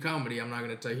see me do comedy, I'm not going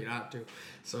to tell you not to.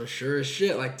 So, sure as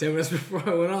shit, like, 10 minutes before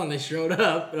I went on, they showed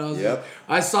up. And I was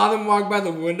I saw them walk by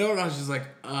the window, and I was just like,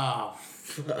 oh,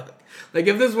 fuck. Like,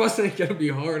 if this wasn't going to be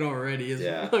hard already,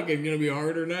 it's fucking going to be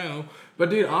harder now.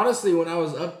 But, dude, honestly, when I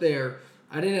was up there,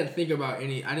 I didn't think about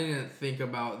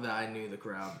that I knew the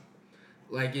crowd.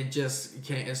 Like, it just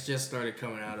started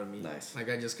coming out of me. Nice. Like,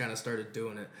 I just kind of started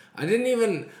doing it. I didn't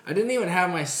even have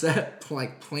my set,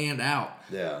 like, planned out.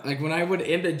 Yeah. Like, when I would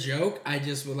end a joke, I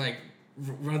just would, like,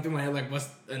 run through my head, like, what's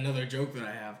another joke that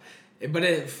I have? But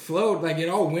it flowed, like, it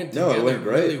all went together it went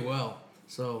great. really well.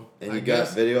 So, and you got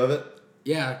video of it?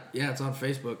 Yeah, it's on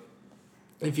Facebook.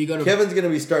 If you go to Kevin's going to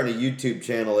be starting a YouTube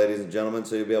channel, ladies and gentlemen,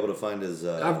 so you'll be able to find his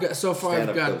so far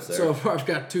I've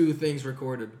got 2 things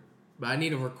recorded. But I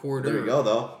need a recorder. There you go,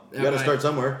 though. You got to start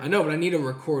somewhere. I know, but I need a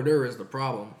recorder is the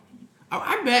problem.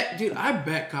 I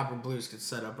bet Copper Blues could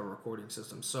set up a recording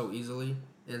system so easily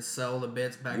and sell the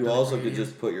bits back to the also could Canadians.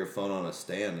 just put your phone on a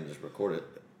stand and just record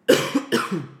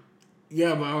it.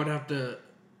 Yeah, but I'd have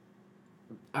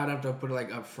to put it,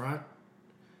 like, up front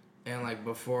and, like,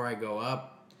 before I go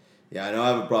up. Yeah, I know I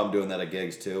have a problem doing that at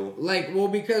gigs, too. Like, well,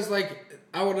 because, like,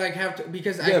 I would, like, have to...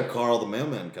 Because you have Carl the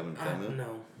mailman coming from it.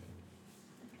 No.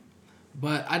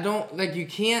 But I don't, like, you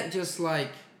can't just,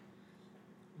 like,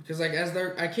 because, like,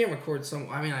 I can't record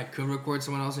I could record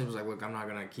someone else and he was like, look, I'm not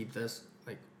going to keep this,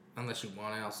 like, unless you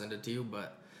want it, I'll send it to you,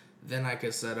 but then I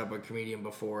could set up a comedian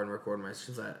before and record my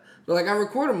set. But, like, I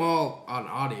record them all on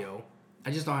audio,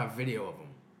 I just don't have video of them.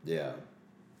 Yeah.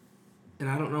 And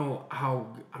I don't know how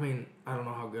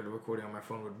good a recording on my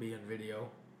phone would be in video,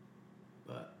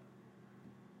 but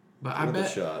I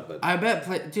bet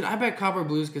Copper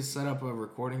Blues could set up a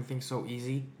recording thing so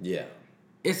easy. Yeah.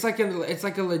 It's like a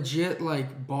legit,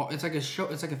 like, ball. It's like a show.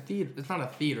 It's like a theater. It's not a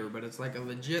theater, but it's like a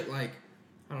legit, like,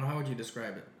 I don't know, how would you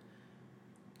describe it?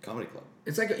 Comedy club.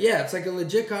 It's like a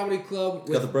legit comedy club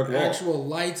with the brick wall. Actual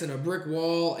lights and a brick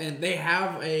wall, and they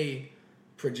have a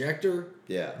projector.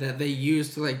 Yeah. That they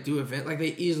use to, like, do event. Like, they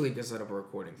easily could set up a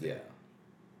recording thing. Yeah.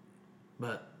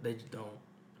 But they don't.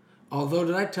 Although,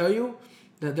 did I tell you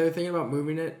that they're thinking about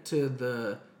moving it to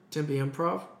the Tempe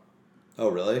Improv? Oh,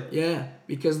 really? Yeah,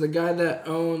 because the guy that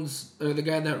runs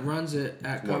it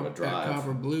at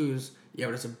Copper Blues, yeah,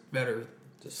 but it's a better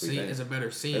scene. It's a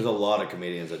better scene. There's a lot of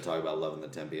comedians that talk about loving the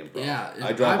Tempe Improv. Yeah,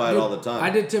 I drive by it all the time.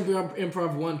 I did Tempe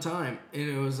Improv one time, and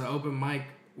it was an open mic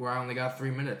where I only got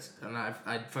 3 minutes, and I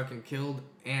fucking killed,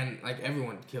 and, like,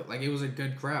 everyone killed. Like, it was a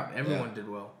good crowd. Everyone did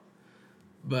well.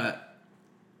 But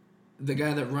the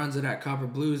guy that runs it at Copper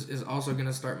Blues is also going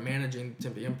to start managing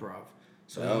Tempe Improv.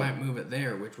 So he might move it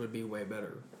there, which would be way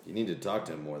better. You need to talk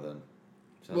to him more then.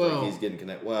 Sounds like he's getting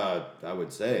connected. Well, I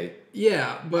would say.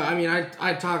 Yeah, but I mean,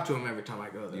 I talk to him every time I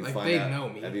go there. Like, they know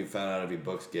me. Have you found out if he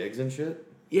books gigs and shit?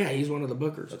 Yeah, he's one of the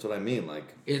bookers. That's what I mean.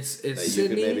 Like, it's that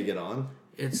Sydney. You could maybe get on.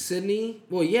 It's Sydney.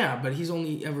 Well, yeah, but he's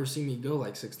only ever seen me go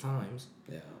like 6 times.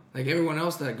 Yeah. Like, everyone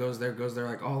else that goes there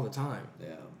like all the time.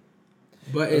 Yeah.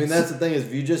 But I mean, that's the thing is,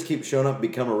 if you just keep showing up,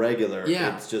 become a regular,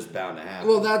 yeah, it's just bound to happen.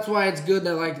 Well, that's why it's good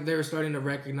that, like, they're starting to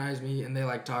recognize me and they,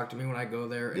 like, talk to me when I go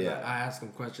there. And I ask them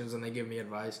questions and they give me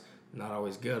advice. Not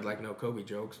always good, like no Kobe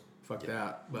jokes. Fuck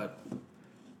that. But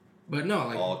no,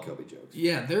 like, all Kobe jokes.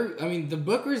 Yeah, the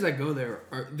bookers that go there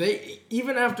are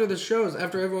even after the shows,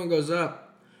 after everyone goes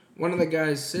up, one of the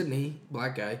guys, Sydney,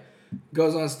 black guy,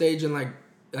 goes on stage and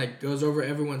like goes over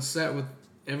everyone's set with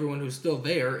everyone who's still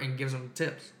there and gives them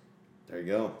tips. There you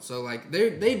go. So like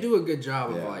they do a good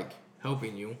job of Yeah. like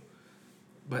helping you,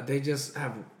 but they just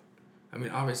have. I mean,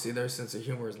 obviously their sense of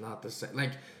humor is not the same.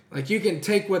 Like you can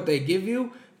take what they give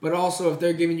you, but also if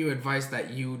they're giving you advice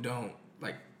that you don't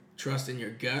like trust in your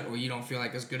gut or you don't feel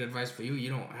like it's good advice for you, you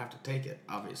don't have to take it.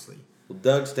 Obviously. Well,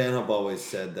 Doug Stanhope always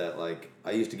said that, like,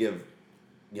 I used to give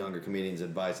younger comedians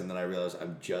advice, and then I realized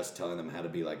I'm just telling them how to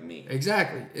be like me.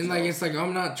 Exactly. And like it's like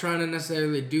I'm not trying to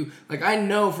necessarily do like I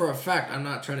know for a fact I'm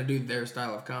not trying to do their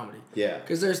style of comedy. Yeah.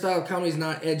 Because their style of comedy is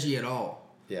not edgy at all.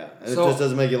 Yeah. And So- it just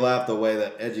doesn't make you laugh the way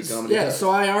that edgy comedy Yeah, does. so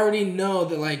I already know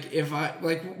that like if I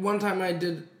like one time I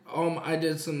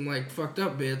did some like fucked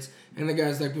up bits and the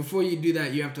guy's like before you do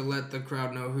that you have to let the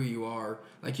crowd know who you are.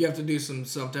 Like you have to do some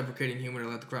self-deprecating humor to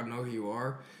let the crowd know who you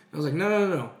are. And I was like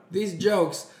no. These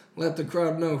jokes let the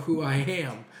crowd know who I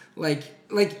am. Like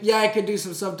yeah, I could do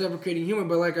some self-deprecating humor,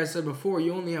 but like I said before,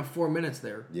 you only have 4 minutes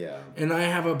there. Yeah. And I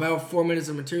have about 4 minutes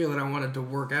of material that I wanted to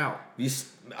work out.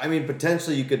 I mean,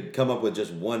 potentially you could come up with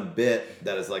just one bit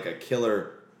that is like a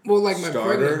killer. Well, like my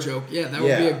Starter? pregnant joke, yeah, that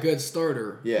would be Yeah. a good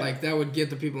starter. Yeah. Like that would get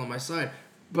the people on my side.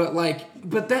 But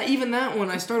that even that one,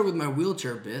 I started with my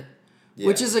wheelchair bit,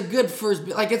 which Yeah. is a good first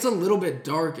bit. Like it's a little bit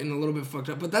dark and a little bit fucked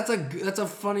up, but that's a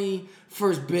funny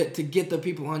first bit to get the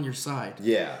people on your side.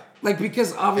 Yeah. Like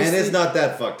because obviously, And it's not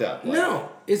that fucked up. Like, no,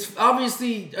 it's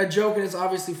obviously a joke and it's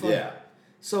obviously funny. Yeah.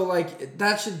 So like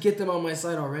that should get them on my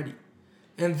side already.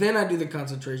 And then I do the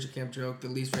concentration camp joke, the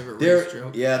least favorite race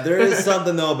joke. Yeah, there is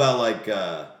something though about like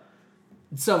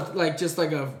So like just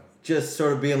like a just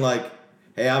sort of being like,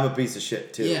 hey, I'm a piece of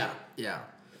shit too. yeah.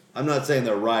 I'm not saying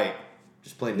they're right.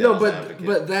 Just playing No, devil's advocate.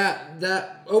 but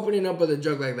that opening up with a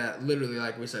joke like that, literally,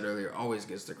 like we said earlier, always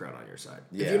gets the crowd on your side.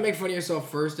 If Yeah. you make fun of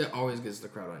yourself first, it always gets the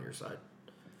crowd on your side.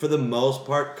 For the most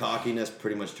part, cockiness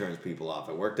pretty much turns people off.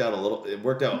 It worked out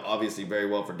obviously very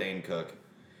well for Dane Cook.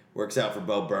 Works out for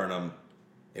Bo Burnham.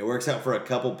 It works out for a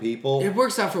couple people. It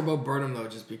works out for Bo Burnham though,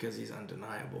 just because he's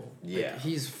undeniable. Yeah. Like,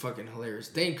 he's fucking hilarious.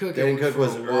 Dane Cook. Dane it Cook worked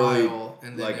was for a early, while,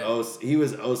 and then like he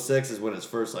was 06 is when his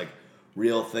first like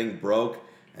real thing broke,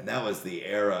 and that was the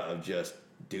era of just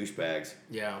douchebags.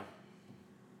 yeah.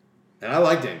 And I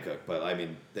like Dan Cook, but I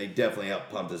mean, they definitely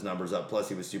helped pump his numbers up. Plus,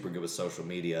 he was super good with social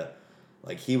media.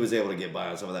 Like, he was able to get by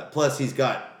on some of that. Plus, he's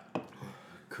got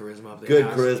Charisma up the good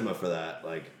ass. charisma for that.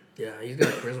 Like, Yeah, he's got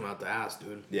charisma out the ass,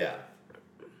 dude. yeah.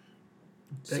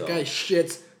 That guy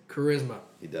shits charisma.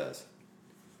 He does.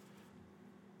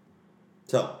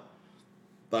 So,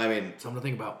 but I mean, Something to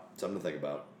think about. something to think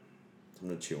about.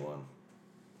 Something to chew on.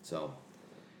 So,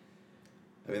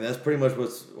 I mean, that's pretty much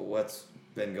what's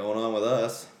been going on with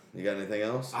us. You got anything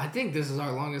else? I think this is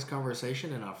our longest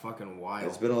conversation in a fucking while.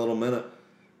 It's been a little minute.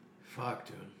 Fuck,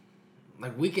 dude.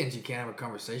 Like weekends, you can't have a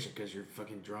conversation because you're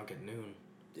fucking drunk at noon.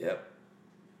 Yep.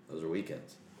 Those are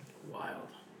weekends. Wild.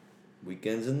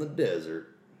 Weekends in the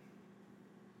desert.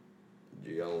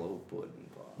 Yellow pudding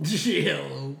pop.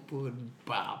 Yellow pudding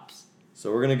pops.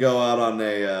 So we're gonna go out on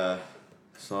a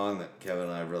song that Kevin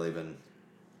and I have really been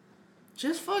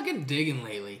Just fucking digging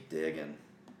lately. digging.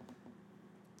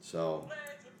 So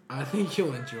I think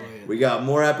you'll enjoy it. we got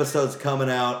more episodes coming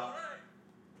out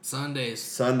Sundays.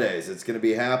 Sundays. It's gonna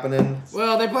be happening.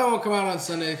 Well, they probably won't come out on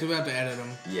Sunday because we have to edit them.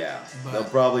 Yeah, But- they'll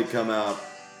probably come out.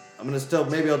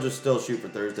 Maybe I'll just still shoot for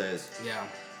Thursdays. Yeah.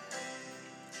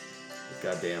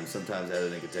 Goddamn, sometimes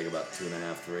editing can take about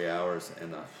 2.5, 3 hours,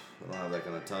 and I don't have that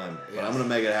kind of time. But Yeah. I'm gonna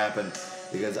make it happen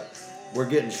because we're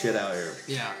getting shit out here.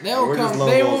 Yeah. We're just lone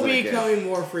They wolves will in a be cave. coming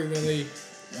more frequently.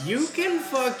 You can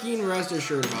fucking rest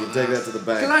assured about You can take that to the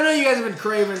bank. Because I know you guys have been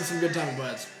craving some good time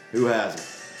buds. Who hasn't?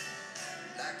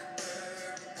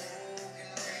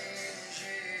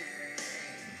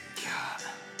 God.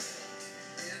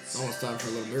 It's almost time for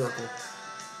a little miracle.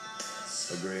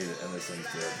 Agreed, and this thing's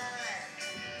good.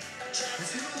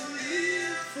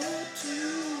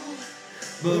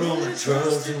 But only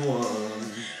trust in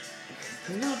one.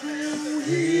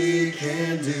 He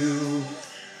can do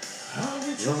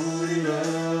only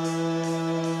love.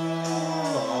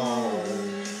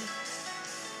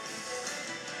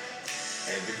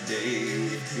 Every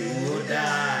day you will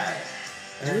die.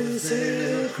 And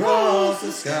sail across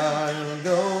the sky, I'm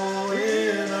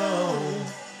going on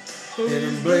in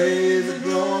a blaze of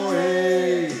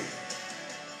glory.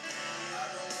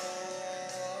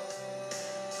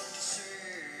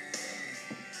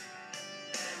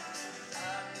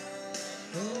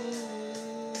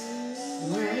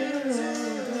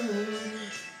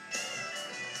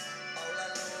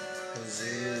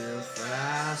 If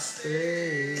I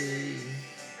stay,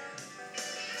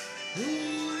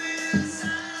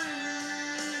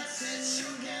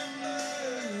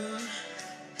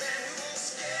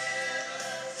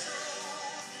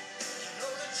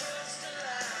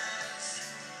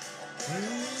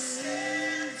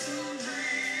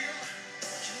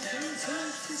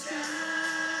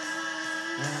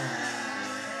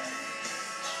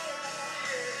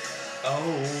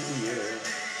 Oh yeah.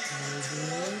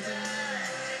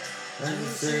 And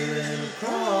sailing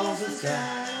across the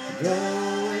sky,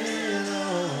 going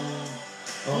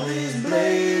on these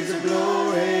blades of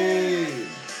glory,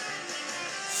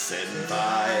 setting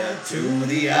fire to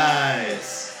the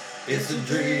ice. It's a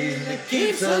dream that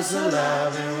keeps us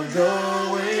alive, and we're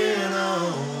going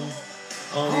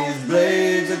on these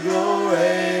blades of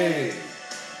glory.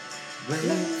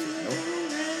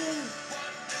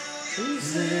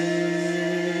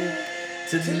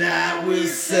 Tonight we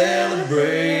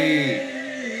celebrate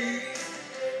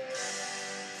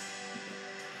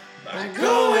by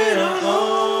going on.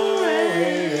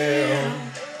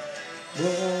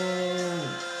 Whoa.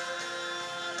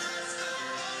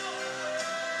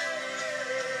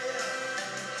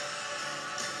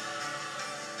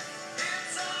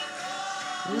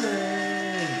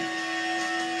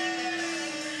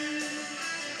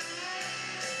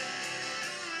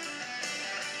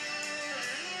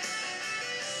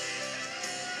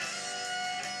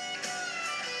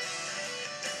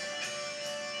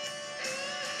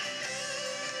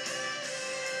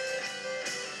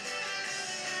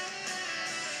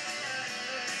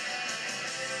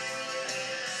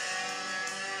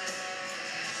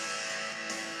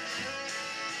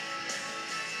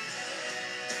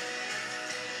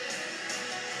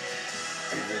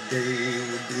 Every day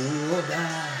we do or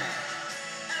die.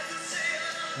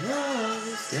 Love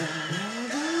is down,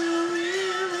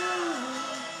 going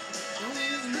on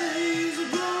these blades of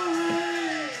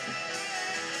glory,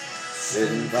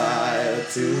 setting fire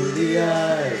to the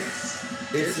ice.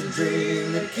 It's a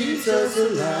dream that keeps us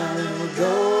alive, and we're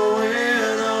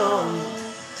going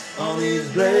on these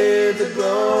blades of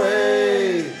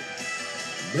glory,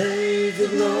 blades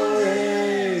of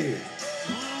glory,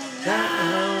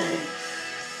 down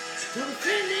to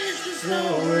finish the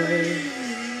story.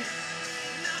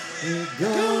 We're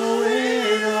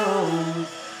going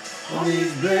on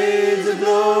these blades of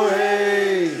glory.